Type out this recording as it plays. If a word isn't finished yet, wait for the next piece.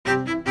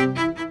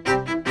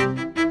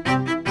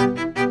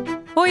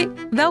Hoi,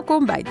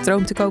 welkom bij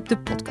Droom te Koop, de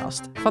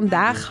podcast.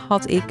 Vandaag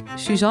had ik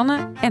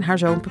Susanne en haar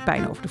zoon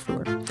Pepijn over de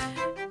vloer.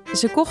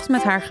 Ze kocht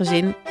met haar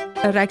gezin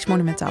een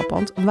rijksmonumentaal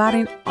pand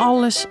waarin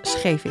alles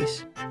scheef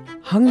is.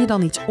 Hang je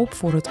dan iets op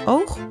voor het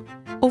oog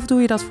of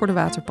doe je dat voor de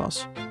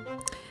waterpas?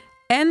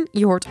 En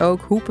je hoort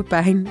ook hoe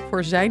Pepijn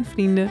voor zijn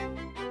vrienden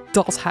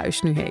dat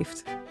huis nu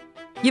heeft.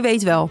 Je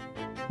weet wel,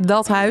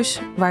 dat huis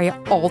waar je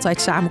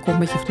altijd samenkomt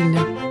met je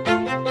vrienden.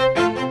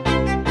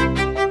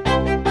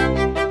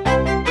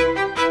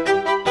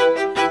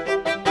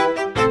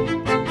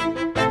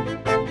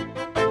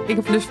 Ik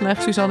heb dus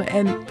vandaag Susanne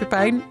en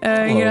Pepijn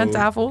hier aan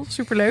tafel.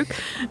 Superleuk.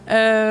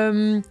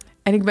 En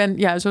ik ben,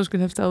 zoals ik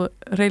het net vertelde,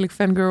 redelijk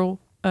fangirl.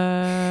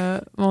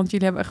 Want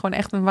jullie hebben gewoon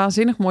echt een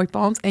waanzinnig mooi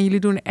pand. En jullie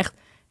doen echt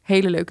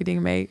hele leuke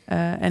dingen mee.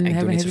 En ik hebben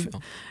doe niet zoveel.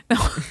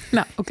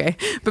 Nou, oké.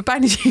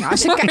 Pepijn is hier. Hij houdt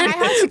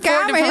zijn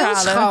kamer heel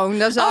schoon.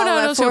 Dat is al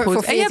dat is heel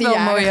goed. En je hebt wel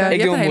een mooie.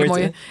 Ik doe een hele moeite.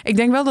 mooie. Ik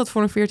denk wel dat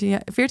voor een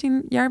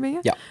 14 jaar ben je?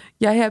 Ja.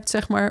 Jij hebt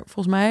zeg maar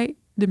volgens mij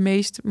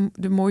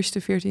de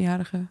mooiste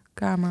 14-jarige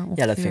kamer ongeveer.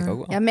 Ja, dat vind ik ook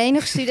wel. Ja,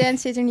 menig student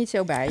zit er niet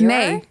zo bij,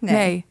 hoor.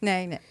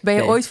 Nee. Ben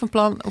je ooit van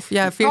plan, of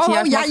 14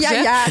 jaar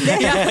ja.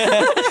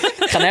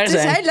 Ga nergens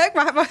Het is heen. heel leuk,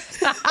 maar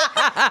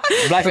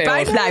Blijf Pepijn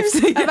even. blijft.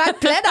 wij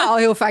plannen al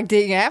heel vaak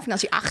dingen. Hè? Van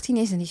als hij 18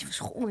 is, dan is hij van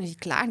school, dan is hij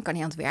klaar, dan kan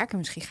hij aan het werken.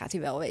 Misschien gaat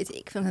hij wel, weet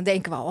ik. Dan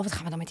denken we al, wat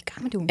gaan we dan met die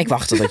kamer doen? Ik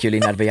wacht totdat jullie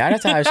naar het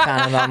bejaardentehuis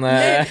gaan en dan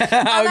hou ik de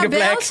Annabel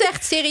plek.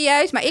 zegt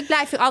serieus, maar ik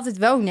blijf hier altijd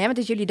wonen. Hè? Want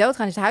als jullie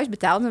doodgaan is het huis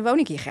betaald, dan woon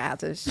ik hier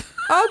gratis.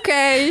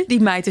 Oké. Die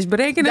meid is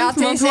berekenend,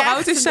 want hoe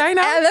oud is zij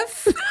nou?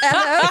 11.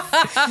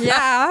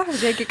 Ja, dan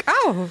denk ik,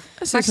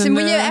 maar ze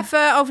moet je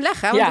even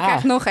overleggen, want Ja. ik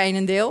krijg nog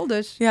een deel.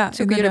 Dus zoeken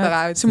jullie er inderdaad. maar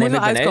uit. Ze moet Nee,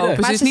 wel met beneden.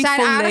 uitkopen. Maar Ze is ze niet zijn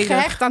aardig volledig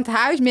gehecht aan het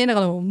huis, minder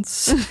een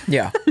hond.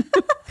 Ja.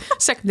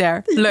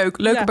 secundair.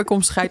 Leuke Ja.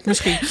 bijkomstigheid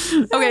misschien.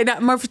 Oké,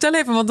 nou, maar vertel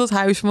even, want dat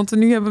huis, want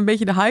nu hebben we een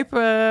beetje de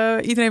hype.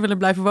 Iedereen wil er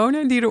blijven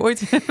wonen, die er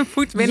ooit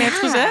voet binnen heeft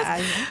gezet. Ja.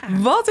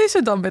 Wat is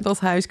het dan met dat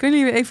huis? Kunnen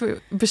jullie even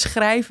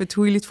beschrijven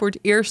hoe jullie het voor het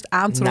eerst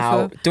aantroffen?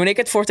 Nou, toen ik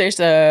het voor het eerst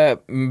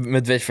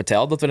met werd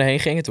verteld dat we erheen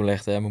gingen, toen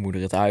legde mijn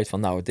moeder het uit van,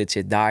 nou, dit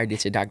zit daar,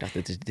 dit zit daar. Ik dacht,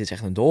 dit is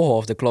echt een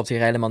doolhof. Er klopt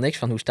hier helemaal niks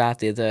van. Hoe staat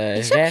dit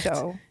Is recht? ook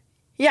zo.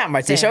 Ja, maar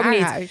het is ook haar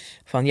niet huis.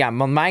 van, ja,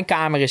 want mijn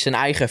kamer is een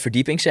eigen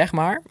verdieping, zeg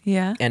maar.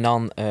 Ja. En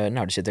dan,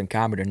 er zit een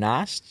kamer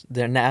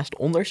ernaast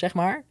onder, zeg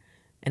maar.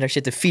 En daar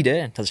zit de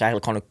fide. Dat is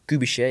eigenlijk gewoon een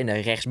kubusje in de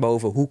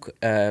rechtsbovenhoek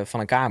van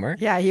een kamer.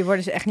 Ja, hier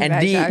worden ze echt niet En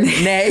wijs die,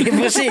 uit. nee,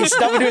 precies,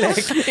 dat bedoel ik.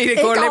 Ik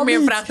hoor al alleen meer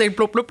niet. vraagteken,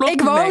 plop, plop, plop.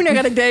 Ik woon er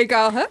en ik denk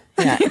al, hè?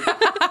 Ja.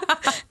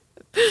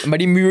 Maar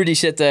die muur die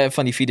zit,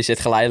 van die fide zit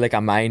geleidelijk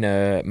aan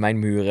mijn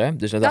muren.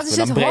 Dus dan Dat dachten is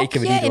we, het dan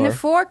breken we hokje die in door. de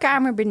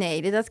voorkamer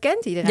beneden. Dat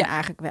kent iedereen Ja.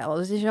 eigenlijk wel.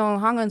 Dus het is zo'n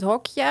hangend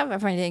hokje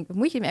waarvan je denkt, wat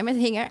moet je mee met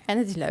hinger? En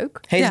het is leuk.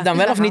 Heet Ja, het dan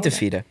dus wel of we niet een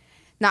houden. fide?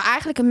 Nou,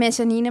 eigenlijk een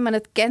mezzanine, maar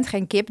dat kent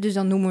geen kip. Dus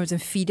dan noemen we het een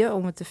fide,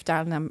 om het te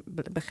vertalen naar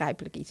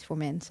begrijpelijk iets voor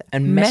mensen.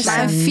 Een Mes- Maar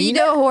een mezzanine?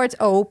 fide hoort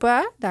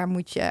open. Daar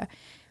moet je...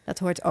 Dat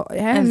hoort En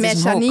hè, het een is een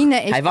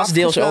mezzanine is Hij was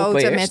deels afgesloten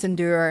open met eerst. een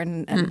deur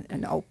en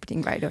een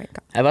opening waar je doorheen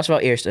kan. Hij was wel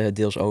eerst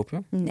deels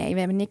open. Nee, we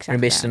hebben niks En aan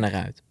dan wist gedaan. er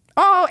naar uit.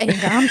 Oh, en een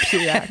raampje,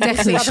 ja.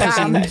 Technisch Wat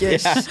gezien.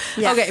 raampjes. Ja.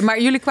 Ja. Oké,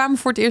 maar jullie kwamen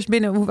voor het eerst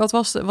binnen. Wat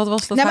was dat Nou,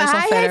 huis maar dan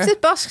hij verder? heeft het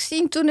pas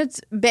gezien toen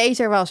het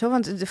beter was, hoor.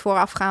 Want de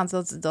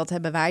voorafgaand, dat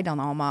hebben wij dan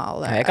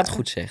allemaal. Ja, ik had het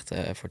goed gezegd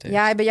voor het eerst.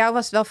 Ja, bij jou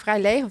was het wel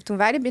vrij leeg. Of toen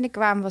wij er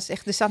binnenkwamen, was het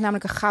echt. Er zat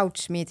namelijk een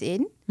goudsmid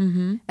in.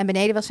 Mhm. En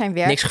beneden was zijn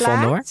Niks werkplaats.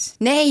 gevonden, hoor.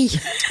 Nee.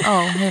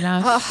 Oh,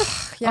 helaas.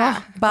 Ach, ja. Oh,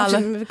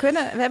 balen. We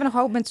hebben nog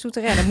hoop met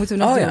souterrain. Moeten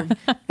we nog Oh, ja. doen.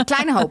 Een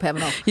kleine hoop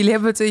hebben we nog. Jullie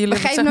hebben het, We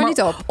geven nog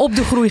niet op.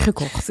 de groei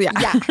gekocht. Ja.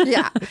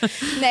 Ja.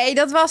 Nee,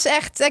 dat was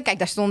echt... Kijk,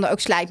 daar stonden ook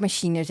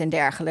slijpmachines en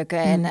dergelijke.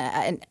 En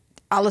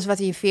alles wat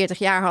hij in 40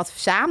 jaar had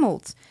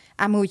verzameld.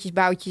 Aan moertjes,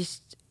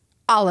 boutjes,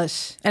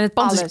 alles. En het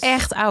pand Alles. is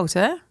echt oud,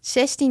 hè?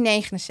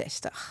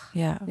 1669.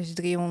 Ja.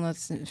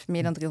 Dus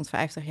meer dan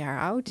 350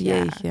 jaar oud.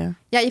 Jeetje.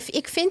 Ja,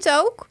 ik vind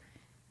ook...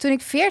 Toen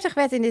ik 40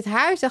 werd in dit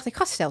huis, dacht ik...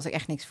 Gast, stelt zich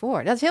echt niks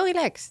voor. Dat is heel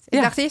relaxed. Ja.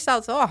 Ik dacht eerst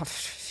altijd,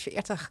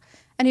 40.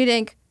 En nu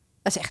denk ik,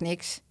 dat is echt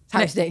niks. Het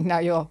huis denkt,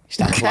 nou joh...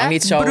 Staat lang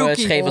niet zo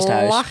broekie. scheef als het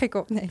huis. Lach ik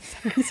op. Nee.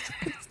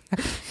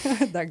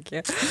 Dank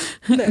je.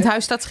 Het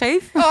huis staat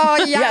scheef. Oh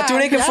ja. Ja,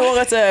 toen ik er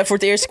voor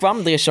het eerst kwam,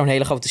 er is zo'n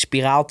hele grote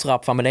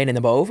spiraaltrap van beneden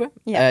naar boven.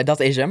 Ja. Dat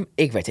is hem.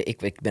 Ik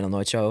ben nog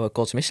nooit zo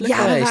kotsmisselijk Ja,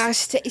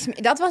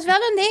 geweest. dat was wel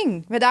een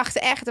ding. We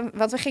dachten echt,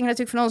 want we gingen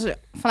natuurlijk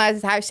vanuit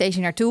het huis steeds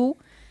naartoe.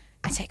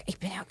 En toen zei ik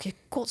ben elke keer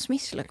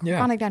kotsmisselijk. Hoe Ja.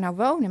 kan ik daar nou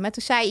wonen? Maar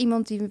toen zei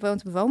iemand die woont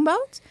op een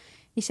woonboot.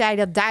 Die zei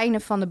dat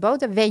deinen van de boot,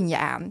 daar wen je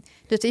aan. Dus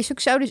het is ook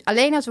zo. Dus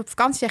alleen als we op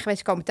vakantie zijn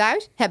geweest, komen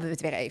thuis, hebben we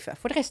het weer even.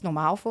 Voor de rest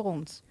normaal voor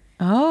ons.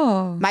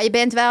 Oh. Maar je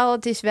bent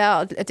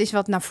het is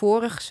wat naar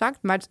voren gezakt.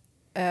 Maar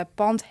het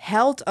pand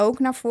helt ook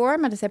naar voren.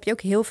 Maar dat heb je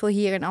ook heel veel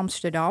hier in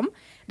Amsterdam.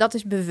 Dat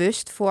is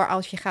bewust voor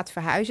als je gaat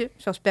verhuizen.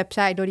 Zoals Pep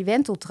zei, door die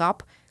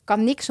wenteltrap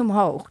kan niks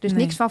omhoog. Dus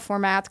Nee. niks van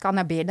formaat kan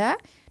naar binnen.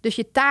 Dus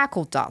je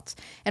takelt dat.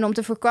 En om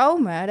te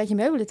voorkomen dat je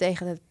meubelen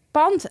tegen het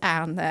pand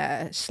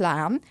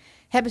aanslaan...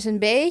 hebben ze een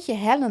beetje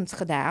hellend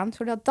gedaan,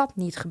 zodat dat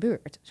niet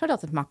gebeurt.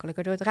 Zodat het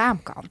makkelijker door het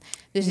raam kan.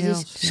 Dus het Heel is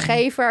slim.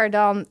 schever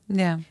dan...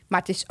 Ja. Maar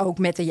het is ook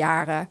met de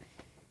jaren...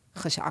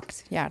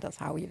 gezakt. Ja, dat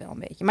hou je wel een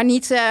beetje. Maar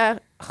niet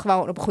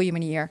gewoon op een goede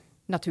manier,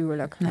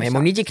 natuurlijk. Maar je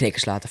moet niet je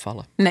knikkers laten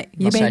vallen. Nee, je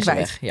Dan zijn bent ze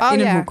kwijt. weg. Ja. In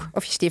een hoek.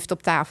 Of je stift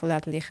op tafel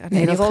laten liggen. Nee,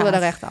 Nee, die dat rollen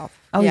gaat. er echt af.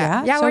 Oh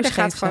ja? Ja Zo hoor, dat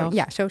scheef gaat gewoon. zelfs?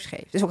 Ja, zo scheef.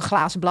 Het is ook een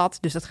glazen blad,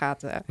 dus dat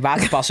gaat...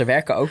 Waterpassen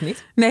werken ook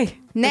niet. Nee.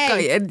 Nee,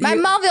 kan je- mijn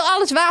man wil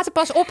alles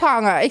waterpas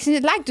ophangen. Ik zeg,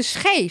 het lijkt dus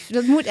scheef.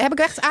 Heb ik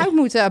echt uit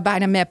moeten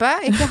bijna meppen.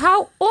 Ik zeg,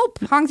 hou op,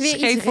 hangt weer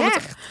Scheef iets voor het-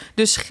 recht.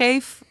 Dus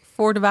scheef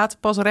voor de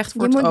waterpas, recht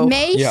voor Je het moet oog.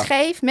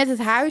 meescheef met het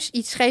huis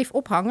iets scheef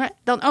ophangen,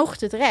 dan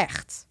oogt het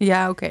recht.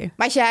 Ja, oké.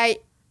 Maar als jij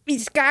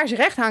iets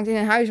kaarsrecht hangt in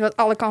een huis wat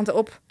alle kanten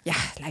op... Ja,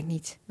 het lijkt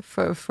niet.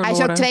 Hij is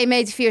Verloren. ook 2,4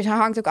 meter, dus hij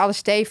hangt ook alles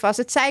stevast.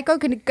 Dat zei ik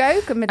ook in de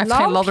keuken met Hij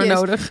heeft geen lampjes.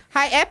 ladder nodig.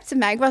 Hij appte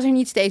mij. Ik was er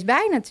niet steeds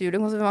bij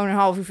natuurlijk, want we wonen een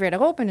half uur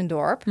verderop in een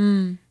dorp.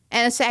 En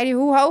dan zei hij,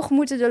 hoe hoog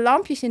moeten de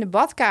lampjes in de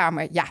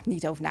badkamer? Ja,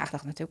 niet over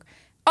nagedacht natuurlijk.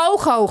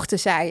 Ooghoogte,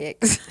 zei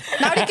ik.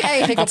 Nou, die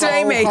kreeg ik op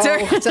 2 meter.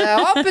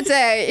 ooghoogte.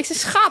 Hoppatee. Ik zei,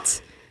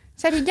 schat.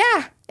 Zei hij,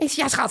 ja. Ik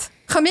zei, ja, schat.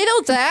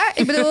 Gemiddeld, hè?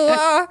 Ik bedoel,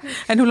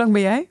 En hoe lang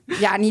ben jij?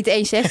 ja, niet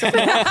 1,60.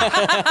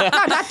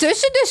 Nou,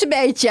 daartussen dus een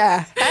beetje. Hè?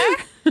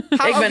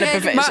 Hou Ik ook ben een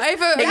rekening-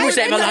 perfect. Ik moest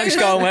even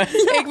langskomen.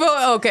 Ik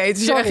wil, oké, het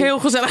is Sorry. echt heel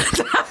gezellig.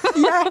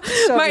 Ja,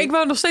 sorry. Maar ik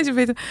wou nog steeds even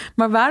weten,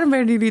 maar waarom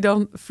werden jullie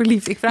dan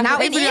verliefd? Ik vraag Nou,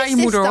 nog in even aan je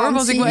eerste moeder hoor. Want ik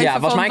instantie- wil Ja,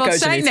 even was van, mijn wat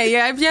keuze zij- niet. Nee,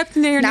 jij hebt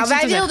neer Nou, niks wij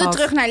te wilden zeggen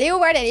terug naar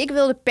Leeuwarden en ik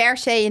wilde per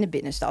se in de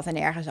binnenstad en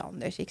ergens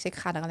anders. Ik zei, ik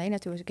ga er alleen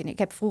naartoe. Dus ik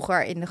heb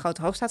vroeger in de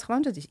Grote Hoofdstad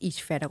gewoond. Dat is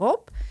iets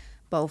verderop.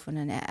 Boven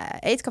een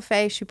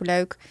eetcafé,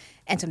 superleuk.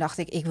 En toen dacht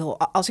ik wil,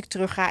 als ik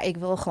terug ga, ik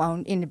wil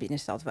gewoon in de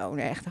binnenstad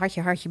wonen. Echt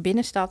hartje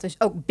binnenstad. Dus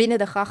ook binnen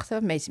de grachten.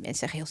 De meeste mensen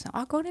zeggen heel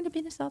snel, ik woon in de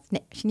binnenstad.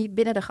 Nee, als je niet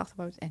binnen de grachten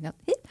woont, en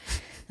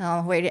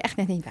dan hoor je er echt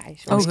net niet bij.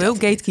 Zo Oh, is dat. heel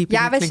gatekeeping.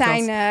 Ja, we klinkt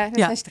dat.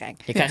 zijn streng.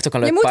 Je krijgt ook een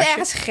Je leuk moet pasje.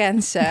 ergens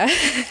grenzen.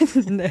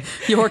 Nee.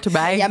 Je hoort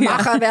erbij. Ja,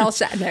 mag er wel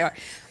zijn. Nee, hoor.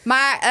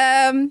 Maar,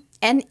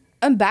 en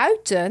een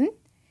buiten.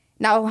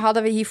 Nou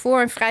hadden we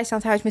hiervoor een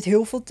vrijstaand huis met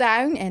heel veel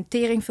tuin en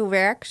tering veel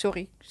werk.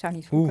 Sorry, ik zou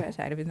niet vroegen,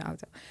 zeiden we in de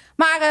auto.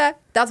 Maar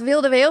dat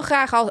wilden we heel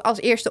graag als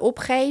eerste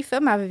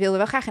opgeven. Maar we wilden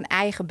wel graag een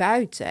eigen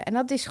buiten. En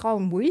dat is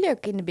gewoon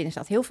moeilijk in de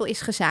binnenstad. Heel veel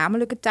is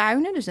gezamenlijke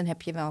tuinen. Dus dan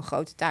heb je wel een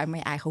grote tuin met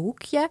je eigen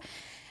hoekje.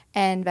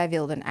 En wij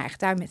wilden een eigen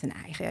tuin met een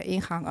eigen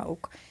ingang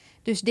ook.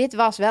 Dus dit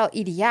was wel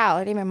ideaal.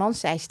 Alleen mijn man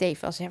zei,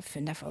 Steven, als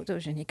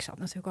fundafoto's. En ik zat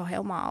natuurlijk al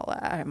helemaal...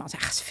 mijn man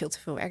zei, het is veel te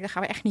veel werk, dat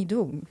gaan we echt niet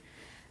doen.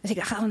 Dus ik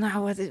dacht,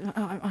 wat is...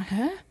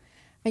 Huh?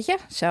 Weet je,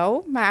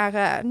 zo. Maar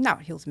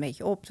het hield een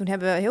beetje op. Toen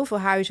hebben we heel veel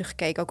huizen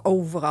gekeken, ook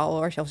overal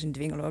hoor. Zelfs in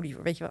Dwingelo,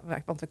 weet je wel,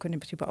 want we kunnen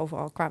in principe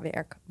overal qua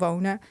werk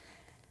wonen.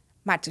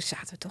 Maar toen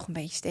zaten we toch een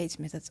beetje steeds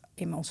met het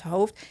in ons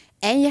hoofd.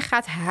 En je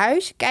gaat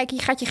huizen kijken,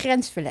 je gaat je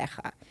grens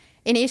verleggen.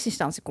 In eerste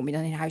instantie kom je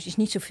dan in huis, is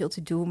niet zoveel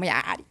te doen. Maar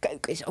ja, die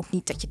keuken is ook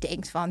niet dat je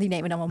denkt van, die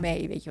nemen we dan wel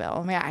mee, weet je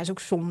wel. Maar ja, is ook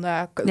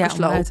zonde, keukens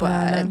om uit te lopen.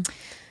 halen.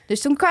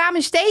 Dus toen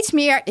kwamen steeds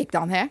meer, ik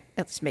dan hè,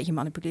 dat is een beetje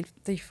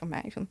manipulatief van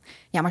mij. Van,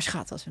 ja, maar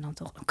schat, als we dan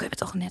kunnen we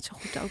toch net zo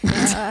goed ook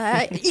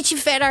ietsje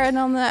verder en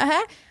dan,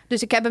 hè.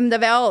 Dus ik heb hem er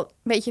wel een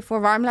beetje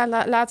voor warm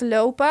laten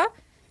lopen.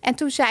 En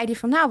toen zei hij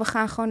van, nou, we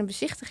gaan gewoon een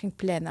bezichtiging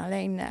plannen.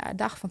 Alleen een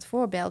dag van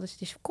tevoren belden, dus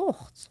het is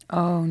verkocht.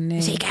 Oh nee.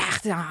 Dus ik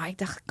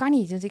dacht, kan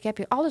niet, want ik heb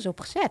hier alles op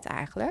gezet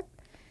eigenlijk.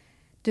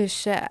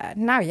 Dus,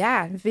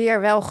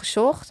 weer wel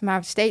gezocht,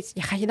 maar steeds,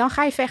 dan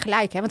ga je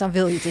vergelijken, hè, want dan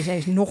wil je het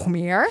ineens nog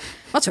meer.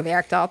 Want zo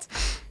werkt dat.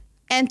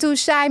 En toen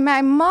zei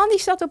mijn man, die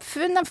zat op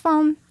Funda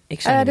van,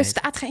 er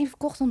staat geen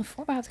verkocht onder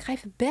voorbehoud. Ik ga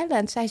even bellen. En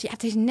toen zei ze, ja,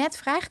 het is net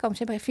vrijgekomen.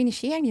 Ze hebben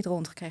financiering niet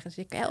rondgekregen.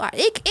 Dus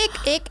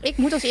ik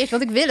moet als eerst,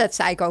 want ik wil het,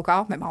 zei ik ook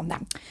al. Mijn man,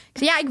 nou. Ik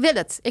zei, ja, ik wil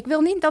het. Ik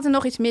wil niet dat er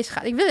nog iets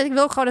misgaat. Ik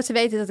wil gewoon dat ze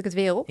weten dat ik het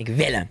wil. Ik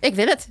wil hem. Ik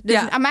wil het.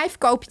 Dus aan mij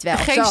verkoop je het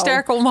wel. Geen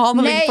sterke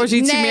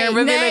onderhandelingspositie meer.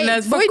 We willen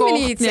het boeit verkocht.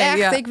 me niet. Nee, echt,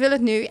 ja. ik wil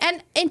het nu. En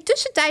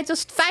intussen tijd was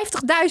het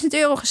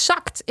 €50.000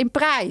 gezakt in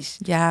prijs.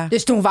 Ja.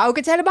 Dus toen wou ik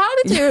het helemaal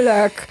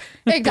natuurlijk.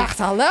 Ik dacht,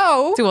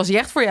 hallo. Toen was hij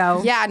echt voor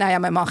jou. Ja, nou ja,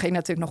 mijn man ging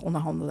natuurlijk nog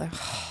onderhandelen.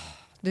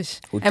 Dus...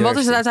 En wat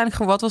is het uiteindelijk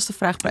geworden? Wat was de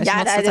vraagprijs? Ja,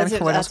 Wat is het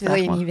uiteindelijk dat geworden wil als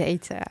je vraag niet mag?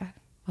 weten.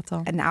 Wat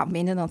dan? En nou,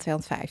 minder dan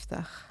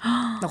 250.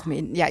 Nog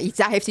minder. Ja,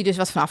 daar heeft hij dus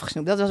wat van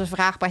afgesnoept. Dat was een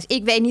vraagprijs.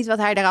 Ik weet niet wat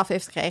hij eraf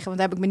heeft gekregen. Want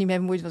daar heb ik me niet mee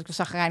bemoeid. Want ik was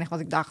zagrijnig.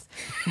 Want ik dacht,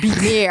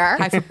 bied meer.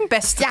 Hij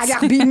verpest Ja, ik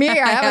dacht, bied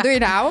meer. Hè? Wat doe je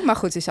nou? Maar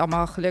goed, het is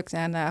allemaal gelukt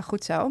en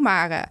goed zo.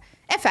 Maar... en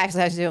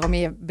 €50.000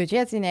 meer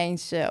budget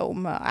ineens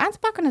om aan te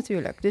pakken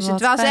natuurlijk. Dus Wat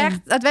het was fijn. echt...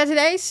 Het werd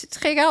ineens... Het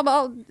ging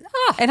allemaal...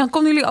 En dan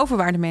konden jullie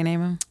overwaarde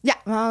meenemen? Ja,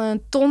 we hadden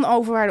een ton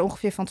overwaarde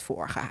ongeveer van het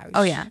vorige huis.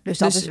 Oh ja. Dus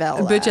dat is wel...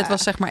 Het budget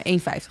was zeg maar 1,50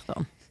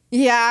 dan?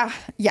 Ja.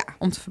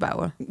 om te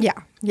verbouwen. Ja,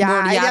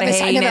 Door de jaren we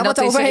zijn heen er wel en wat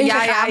dat is- overheen ja,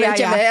 gegaan. ja, weet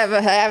je.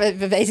 ja.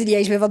 We weten niet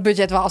eens meer wat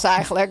budget was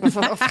eigenlijk.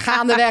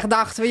 Gaandeweg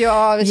dachten we,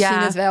 joh, we Ja. zien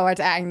het wel waar het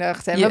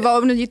eindigt. En Ja. we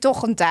wonen hier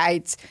toch een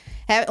tijd.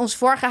 Ons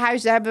vorige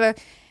huis, daar hebben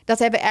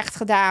we echt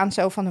gedaan.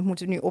 Zo van, dat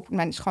moeten we nu op.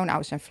 Mijn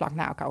schoonouders zijn vlak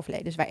na elkaar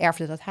overleden. Dus wij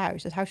erfden dat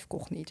huis. Dat huis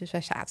verkocht niet. Dus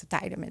wij zaten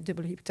tijden met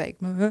dubbele hypotheek.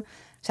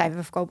 Zeiden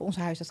we verkopen ons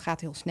huis, dat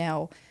gaat heel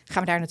snel.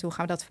 Gaan we daar naartoe,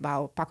 gaan we dat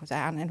verbouwen, pakken we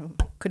het aan. En dan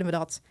kunnen we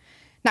dat...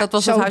 Nou, Dat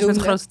was het huis met de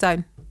zodoende. grote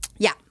tuin.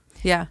 Ja.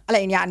 Ja.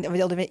 Alleen, ja, we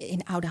wilden we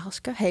in Oude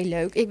Haske. Heel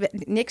leuk. Ik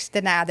weet niks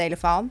ten nadelen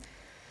van.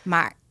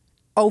 Maar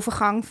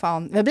overgang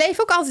van... We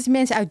bleven ook altijd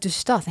mensen uit de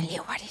stad. En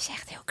Leeuwarden is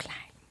echt heel klein.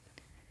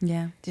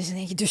 Ja. Dus dan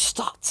denk je, de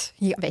stad.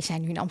 Hier, wij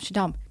zijn nu in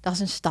Amsterdam. Dat is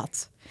een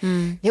stad.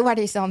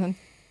 Leeuwarden is dan een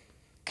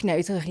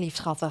kneuterig,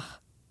 liefschattig,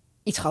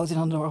 iets groter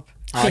dan een dorp.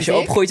 Als je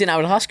opgroeit in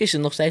Ouderhask is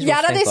het nog steeds wel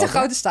Ja, dat flink is een wat, hè?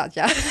 grote stad,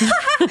 ja.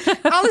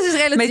 Alles is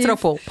relatief.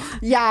 Metropool.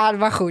 Ja,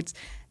 maar goed.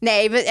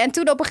 Nee, en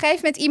toen op een gegeven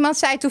moment iemand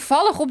zei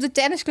toevallig op de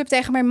tennisclub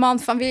tegen mijn man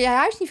van... wil je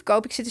huis niet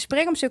verkopen? Ik zit te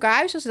springen om zulke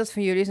huizen als dat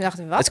van jullie is. En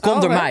dachten we, wat? Het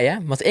komt door mij, hè?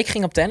 Want ik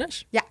ging op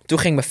tennis. Ja. Toen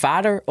ging mijn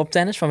vader op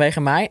tennis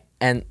vanwege mij.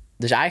 En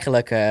dus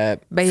eigenlijk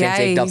vind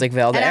jij ik dat ik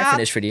wel de En hij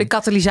erfenis De verdien.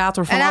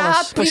 katalysator van En hij alles.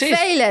 had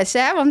privéles,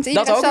 hè? Want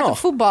iedereen ook zat nog. op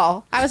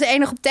voetbal. Hij was de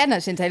enige op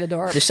tennis in het hele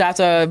dorp. Er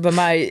zaten bij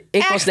mij... Ik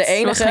Echt? was de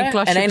Er was geen enige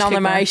klasje en een ander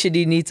beschikbaar. meisje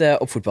die niet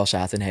op voetbal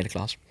zaten in de hele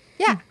klas.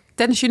 Ja.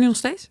 Tennis je nu nog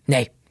steeds?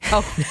 Nee. Oh,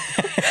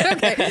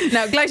 oké.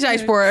 Nou, klein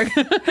zijspoor.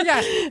 Ja.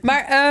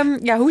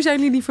 Maar hoe zijn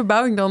jullie die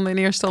verbouwing dan in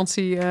eerste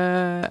instantie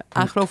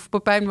aangelopen,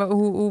 Pepijn?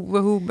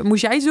 Hoe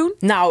moest jij het doen?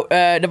 Nou,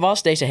 er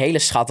was deze hele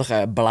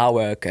schattige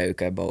blauwe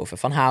keuken boven.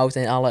 Van hout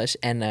en alles.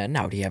 En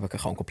die heb ik er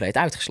gewoon compleet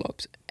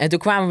uitgesloopt. En toen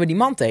kwamen we die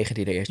man tegen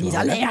die er eerst Niet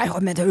woonde. alleen hij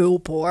met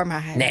hulp, hoor.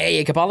 Maar hij... Nee,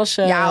 ik heb alles...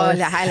 Ja,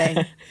 hij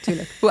alleen.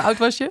 Tuurlijk. Hoe oud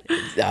was je?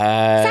 5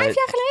 jaar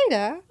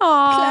geleden.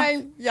 Oh,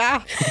 Klein.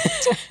 Ja.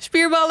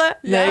 spierballen.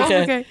 Ja, Ja,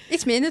 oké. oké.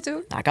 Iets minder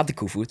toen. Nou, ik had de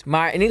koevoet.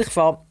 Maar in ieder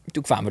geval,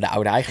 toen kwamen we de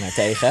oude eigenaar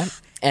tegen.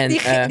 En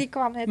Die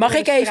kwam net mag door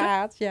ik de even?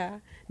 straat, ja.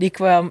 die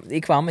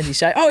kwam en die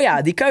zei... Oh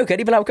ja, die keuken,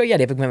 die blauwe keuken. Ja,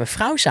 die heb ik met mijn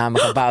vrouw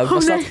samen gebouwd.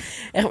 Was nee. dat,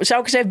 echt, zou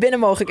ik eens even binnen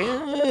mogen?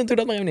 Doe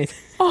dat maar even niet.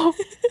 Oh,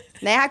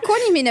 Nee, hij kon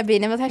niet meer naar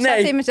binnen, want hij zat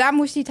Nee. immers daar,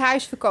 moest hij het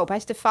huis verkopen. Hij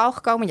is te val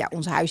gekomen. Ja,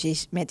 ons huis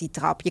is met die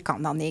trap, je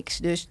kan dan niks.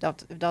 Dus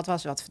dat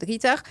was wat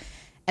verdrietig.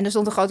 En er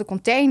stond een grote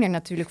container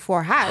natuurlijk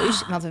voor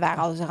huis. Want we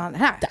waren alles aan...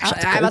 Nou, zat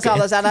de hij was keuken.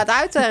 alles aan het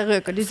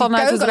uitrukken. Dus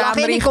Vanuit die het keuken lag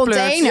raam in die erin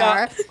gepleurd. container.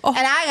 Ja. Oh.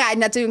 En hij rijdt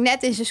natuurlijk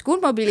net in zijn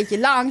scootmobieletje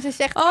langs. En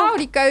zegt, Oh.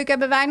 die keuken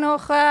hebben wij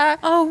nog...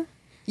 oh.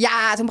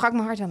 Ja, toen brak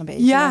mijn hart wel een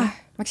beetje. Ja. Maar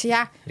ik zei,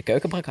 ja, De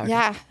keuken brak hard.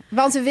 ja,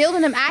 want we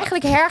wilden hem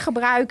eigenlijk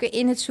hergebruiken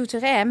in het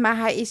souterrain. Maar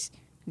hij is...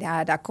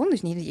 Ja, daar kon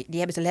dus niet. Die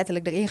hebben ze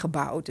letterlijk erin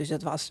gebouwd. Dus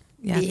dat was...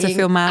 Ja, die te hing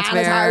veel aan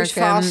maatwerk. het huis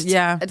vast. En,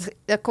 ja.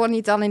 Dat kon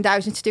niet dan in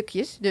 1000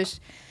 stukjes. Dus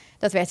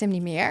dat werd hem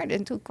niet meer.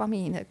 En toen kwam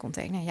hij in de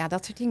container. Ja,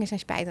 dat soort dingen zijn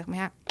spijtig. Maar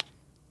ja,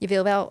 je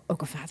wil wel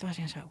ook een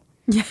vaatwasser en zo.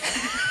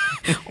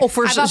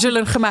 Offers Hij was-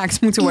 zullen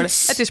gemaakt moeten worden.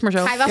 Iets. Het is maar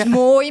zo. Hij was Ja.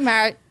 mooi,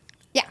 maar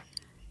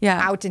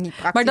Ja. oud en niet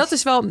praktisch. Maar dat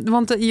is wel,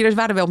 want hier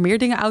waren wel meer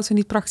dingen oud en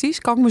niet praktisch.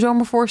 Kan ik me zo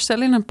maar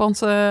voorstellen in een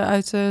pand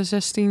uit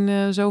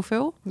 16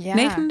 zoveel? Ja.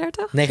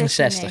 69.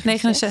 39?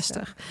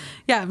 69.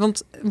 Ja,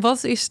 want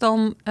wat is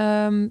dan...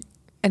 en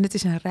het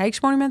is een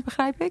rijksmonument,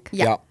 begrijp ik.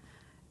 Ja.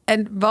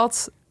 En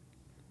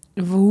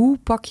hoe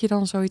pak je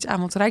dan zoiets aan?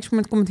 Want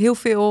rijksmonument komt met heel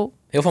veel...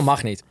 Heel veel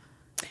mag niet.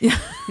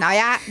 Nou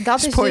ja, dat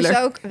is Spoiler.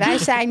 dus ook... Wij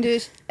zijn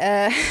dus...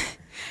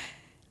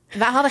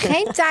 we hadden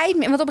geen tijd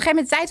meer. Want op een gegeven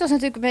moment de tijd was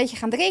natuurlijk een beetje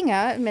gaan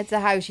dringen met de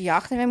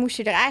huizenjacht. En we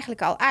moesten er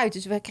eigenlijk al uit.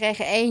 Dus we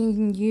kregen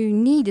 1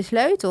 juni de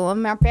sleutel.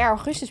 Maar per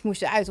augustus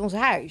moesten we uit ons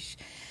huis.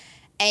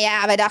 En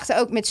ja, wij dachten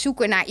ook met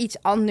zoeken naar iets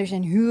anders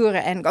en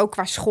huren. En ook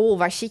qua school,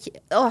 waar zit je?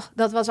 Oh,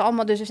 dat was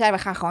allemaal... Dus we zeiden,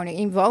 we gaan gewoon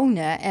erin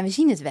wonen. En we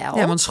zien het wel.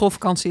 Ja, want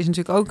schoolvakantie is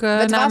natuurlijk ook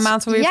Het na een was-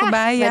 maand weer ja,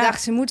 voorbij. We Ja.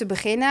 dachten, ze moeten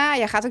beginnen.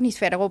 Je gaat ook niet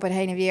verderop en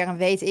heen en weer en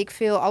weet ik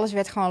veel. Alles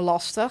werd gewoon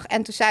lastig.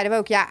 En toen zeiden we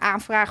ook, ja,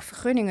 aanvragen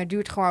vergunningen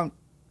duurt gewoon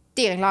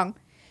tering lang.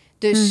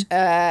 Dus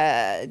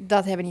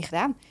dat hebben we niet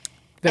gedaan.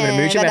 We hebben een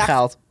muurtje wij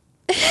weggehaald.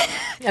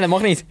 Ja, dat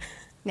mocht niet.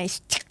 Nee,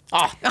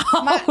 Ah,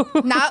 maar,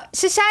 nou,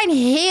 ze zijn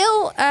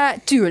heel...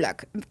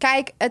 tuurlijk.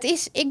 Kijk,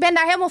 ik ben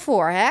daar helemaal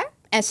voor, hè?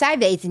 En zij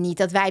weten niet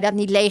dat wij dat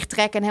niet leeg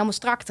trekken en helemaal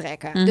strak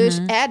trekken. Dus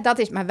dat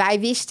is... Maar wij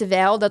wisten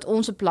wel dat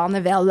onze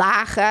plannen wel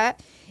lagen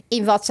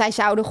in wat zij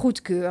zouden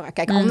goedkeuren.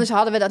 Kijk, anders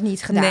hadden we dat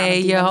niet gedaan. op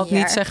Nee, die je had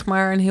manier. niet zeg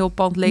maar een heel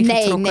pand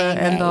leeggetrokken. Nee.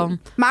 En dan...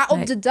 Maar op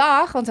Nee. de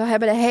dag, want we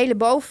hebben de hele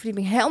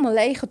bovenverdieping helemaal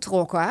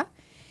leeggetrokken.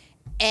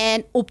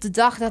 En op de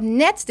dag dat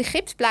net de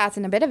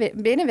gipsplaten naar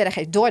binnen werden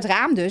gegeven, door het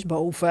raam dus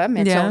boven,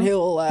 met zo'n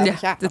heel... de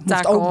dat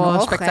moest ook takel,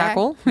 nog,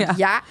 spektakel. hè.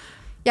 Ja.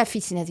 Ja,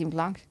 fietste net iemand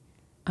langs.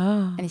 Ah,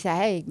 En die zei,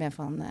 hey, ik ben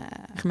van...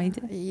 gemeente.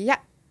 Ja,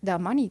 dat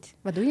mag niet.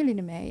 Wat doen jullie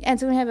ermee? En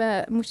toen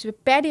moesten we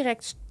per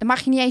direct... Dan mag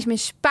je niet eens met een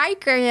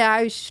spijker in je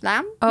huis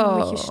slaan. Dan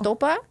moet je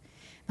stoppen.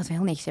 Wat we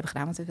heel netjes hebben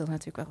gedaan, want we wilden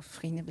natuurlijk wel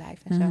vrienden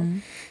blijven en zo.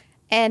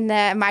 En,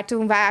 maar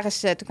toen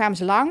kwamen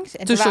ze langs.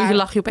 En Toen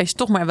lag je opeens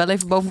toch maar wel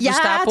even boven op de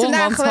stapel. toen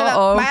Want, dachten we,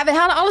 oh. maar we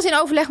hadden alles in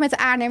overleg met de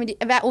aannemer.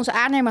 Onze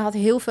aannemer had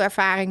heel veel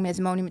ervaring met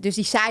monumenten. Dus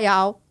die zei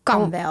al,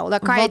 kan wel. Dan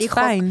kan je wat die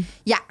fijn.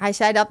 Ja, hij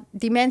zei dat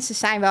die mensen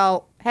zijn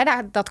wel... Hè,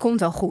 dat komt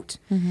wel goed.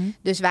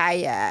 Dus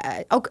wij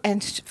ook... En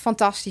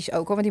fantastisch ook,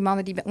 hoor. Want die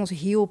mannen die ons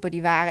hielpen,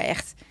 die waren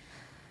echt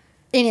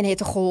in een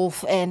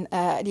hittegolf. En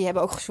die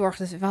hebben ook gezorgd...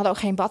 Dat we hadden ook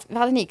geen bad... We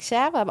hadden niks,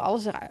 hè. We hebben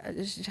alles...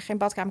 Dus geen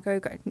badkamer,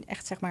 keuken.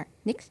 Echt, zeg maar,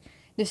 niks.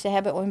 Dus ze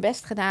hebben hun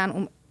best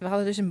gedaan we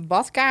hadden dus een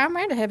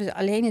badkamer. Daar hebben ze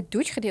alleen het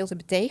douchegedeelte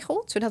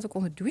betegeld, zodat we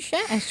konden douchen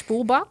en een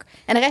spoelbak.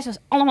 En de rest was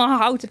allemaal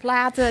houten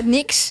platen,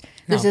 niks.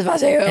 Dus het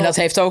was heel... En dat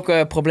heeft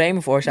ook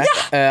problemen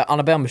veroorzaakt.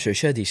 Annabel, mijn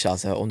zusje, die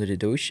zat onder de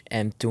douche.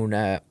 En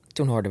toen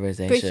toen hoorden we het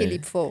eens. Putje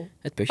liep vol.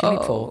 Het putje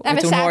liep vol. Nou, En we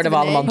toen zaten hoorden we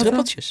allemaal beneden.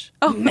 druppeltjes.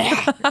 Nee,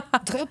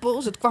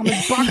 druppels. Het kwam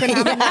met bakken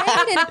naar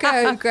beneden in de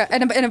keuken.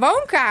 En de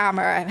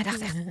woonkamer. En we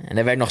dachten echt... En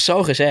er werd nog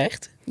zo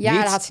gezegd. Ja,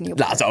 niet dat had ze niet op.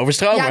 laten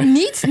overstromen. Ja,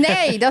 niet.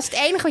 Nee, dat is het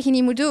enige wat je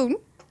niet moet doen.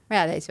 Maar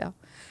ja, dat deed ze wel.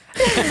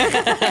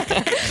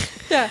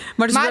 Ja.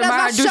 Maar dat haar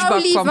was zo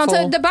douchebak lief, kwam want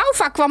vol. de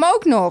bouwvak kwam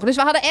ook nog. Dus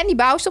we hadden en die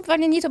bouwstop waar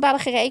we niet op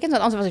hadden gerekend.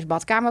 Want anders was de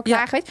badkamer ook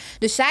klaar geweest.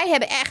 Dus zij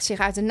hebben echt zich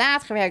uit de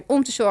naad gewerkt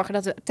om te zorgen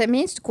dat we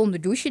tenminste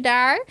konden douchen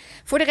daar.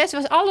 Voor de rest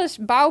was alles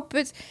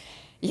bouwput.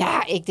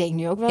 Ja, ik denk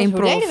nu ook wel eens,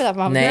 hoe deden we dat?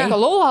 Maar Nee.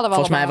 lol hadden we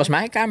Volgens mij allemaal. was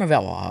mijn kamer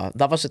wel.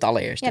 Dat was het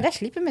allereerste. Ja, daar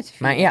sliepen we met z'n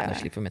Maar vieren. ja, daar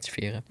sliepen we met z'n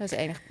vieren. Dat is het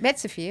enige. Met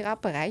z'n vieren,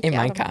 op een rijtje. In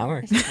mijn allemaal.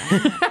 kamer.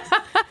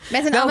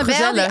 Met een Wel Annabel die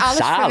gezellig. alles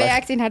Zalig.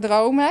 verwerkt in haar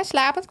dromen.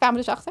 Slapend, kwamen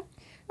we dus achter.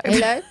 Heel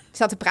leuk. Ze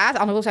zat te praten.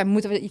 Annabel zei,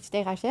 moeten we iets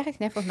tegen haar zeggen? Ik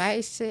zei, nee, volgens mij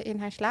is ze in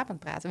haar slaap aan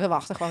het praten. We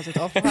wachten gewoon tot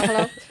het overgegaan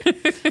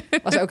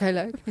loopt. Was ook heel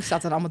leuk. Ik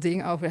zat er allemaal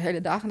dingen over de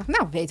hele dag. En dacht,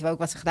 nou, weten we ook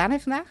wat ze gedaan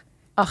heeft vandaag?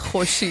 Ach,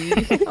 gossie.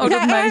 Oh,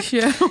 dat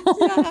meisje.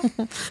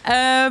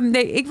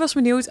 Nee, ik was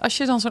benieuwd. Als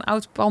je dan zo'n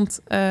oud pand...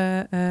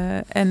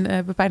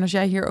 en Pepijn, als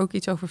jij hier ook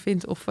iets over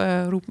vindt of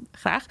roep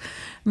graag.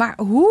 Maar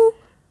hoe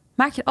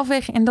maak je de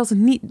afweging en dat het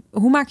niet...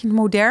 Hoe maak je het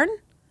modern?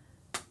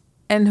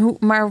 En hoe...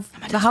 Maar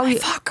dan hou je...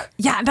 Vak.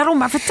 Ja, daarom.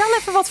 Maar vertel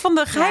even wat van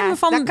de geheimen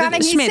van dat kan de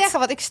ik Smit. niet zeggen,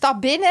 want ik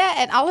stap binnen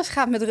en alles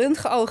gaat met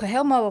röntgenogen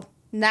helemaal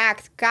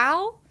naakt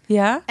kaal.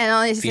 Ja? En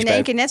dan is het in Viespeuk.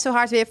 één keer net zo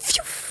hard weer...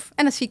 Pjoef,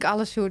 en dan zie ik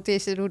alles hoe het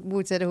is en hoe het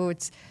moet en hoe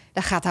het...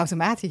 Dat gaat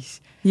automatisch.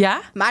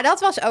 Ja? Maar dat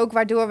was ook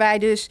waardoor wij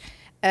dus...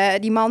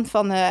 die man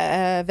van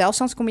de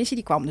welstandscommissie,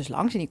 die kwam dus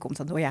langs... en die komt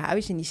dan door je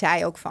huis. En die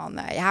zei ook van...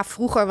 ja,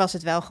 vroeger was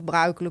het wel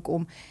gebruikelijk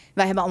om...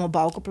 Wij hebben allemaal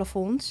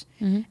balkenplafonds.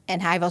 Mhm.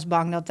 En hij was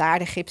bang dat daar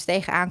de gips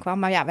tegenaan kwam.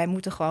 Maar ja, wij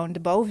moeten gewoon de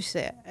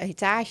bovenste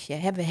etage...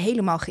 hebben we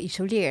helemaal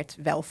geïsoleerd.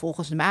 Wel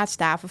volgens de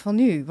maatstaven van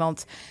nu.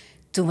 Want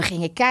toen we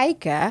gingen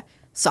kijken...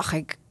 zag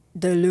ik...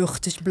 De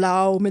lucht is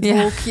blauw met Ja.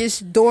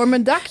 wolkjes door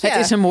mijn dakje. Het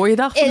is een mooie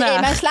dag in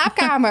vandaag. mijn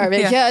slaapkamer,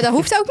 weet je. Dat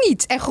hoeft ook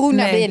niet. En groen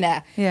naar Nee.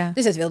 binnen. Ja.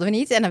 Dus dat wilden we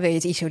niet. En dan wil je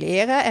het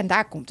isoleren. En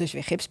daar komt dus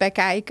weer gips bij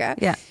kijken.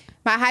 Ja.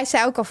 Maar hij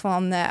zei ook al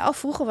van...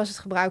 vroeger was het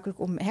gebruikelijk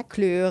om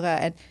kleuren.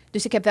 En,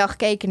 dus ik heb wel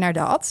gekeken naar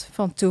dat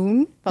van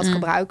toen. Wat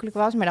gebruikelijk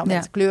was. Maar dan met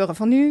Ja. de kleuren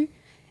van nu.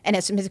 En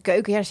net met de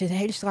keuken. Ja, er zit een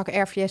hele strakke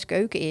RVS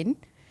keuken in.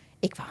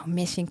 Ik wou een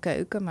missing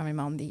keuken. Maar mijn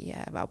man die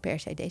wou per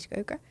se deze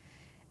keuken.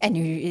 En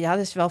nu, ja,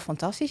 dat is wel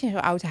fantastisch in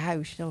zo'n oud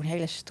huis. Zo'n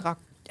hele strak...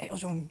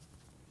 Zo'n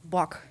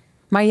bak.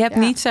 Maar je hebt Ja.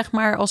 niet, zeg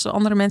maar, als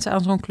andere mensen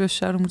aan zo'n klus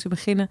zouden moeten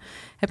beginnen...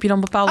 heb je dan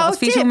bepaalde Oh, advies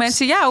hoe tips.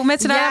 hoe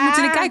mensen daar Ja.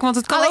 moeten kijken? Want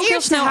het kan ook heel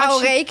Allereerst snel... hou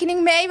als je-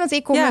 rekening mee, want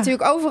ik kom Ja.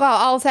 natuurlijk overal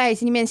altijd.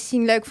 En die mensen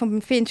zien leuk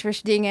van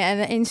Pinterest dingen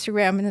en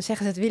Instagram. En dan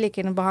zeggen ze, dat wil ik.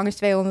 En dan behangen ze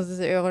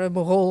 €200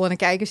 een rol. En dan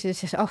kijken ze en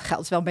zeggen ze,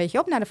 geld is wel een beetje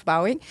op naar de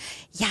verbouwing.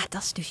 Ja,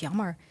 dat is dus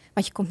jammer.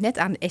 Want je komt net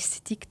aan de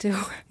esthetiek toe.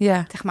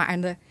 Ja, Zeg maar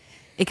aan de...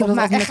 ik heb dat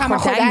maar, ook met ga maar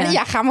gordijnen.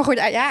 gordijnen. Ja, ga maar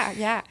gordijnen. Ja.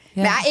 Ja.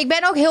 Maar ja, ik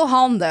ben ook heel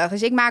handig.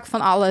 Dus ik maak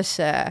van alles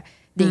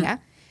dingen.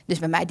 Dus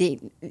bij mij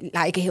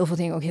lijken heel veel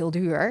dingen ook heel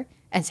duur.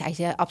 En zij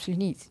ze absoluut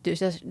niet. Dus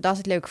dat is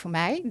het leuke voor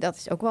mij. Dat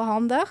is ook wel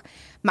handig.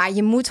 Maar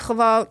je moet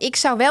gewoon... Ik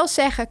zou wel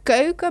zeggen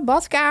keuken,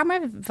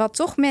 badkamer. Wat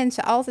toch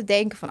mensen altijd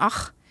denken van...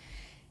 Ach,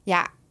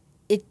 ja,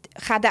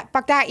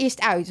 pak daar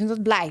eerst uit. Want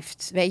dat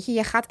blijft, weet je.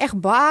 Je gaat echt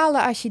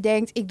balen als je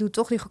denkt... Ik doe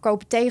toch die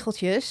goedkope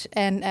tegeltjes.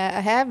 En,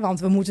 want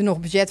we moeten nog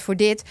budget voor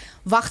dit.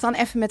 Wacht dan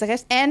even met de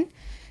rest. En...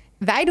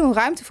 Wij doen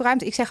ruimte voor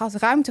ruimte. Ik zeg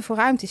altijd, ruimte voor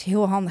ruimte is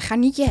heel handig. Ga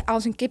niet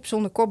als een kip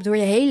zonder kop door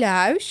je hele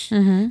huis.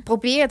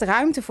 Probeer het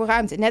ruimte voor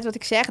ruimte. Net wat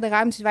ik zeg, de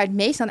ruimtes waar je het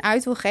meest aan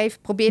uit wil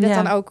geven... probeer dat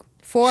Ja. dan ook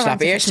voorrang Slaap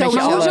te eerst geven.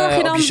 met je Maar hoe alle zorg je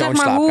op dan, je zeg zoons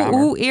maar, slaapkamer.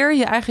 hoe eer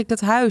je eigenlijk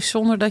het huis...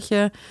 zonder dat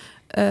je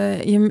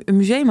je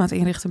museum aan het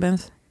inrichten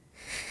bent?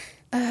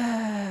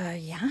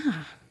 Ja.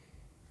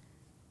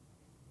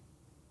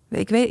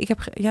 Ik heb...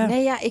 Ja.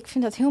 Nee, ja, ik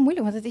vind dat heel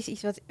moeilijk. Want het is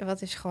iets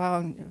wat is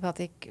gewoon...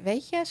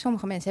 Weet je,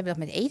 sommige mensen hebben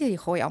dat met eten. Die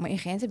gooien allemaal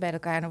ingrediënten bij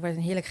elkaar. En dan wordt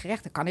het een heerlijk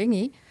gerecht. Dat kan ik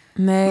niet.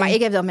 Nee. Maar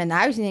ik heb dat met een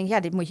huis. En denk, ja,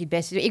 dit moet je het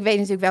beste doen. Ik weet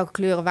natuurlijk welke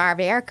kleuren waar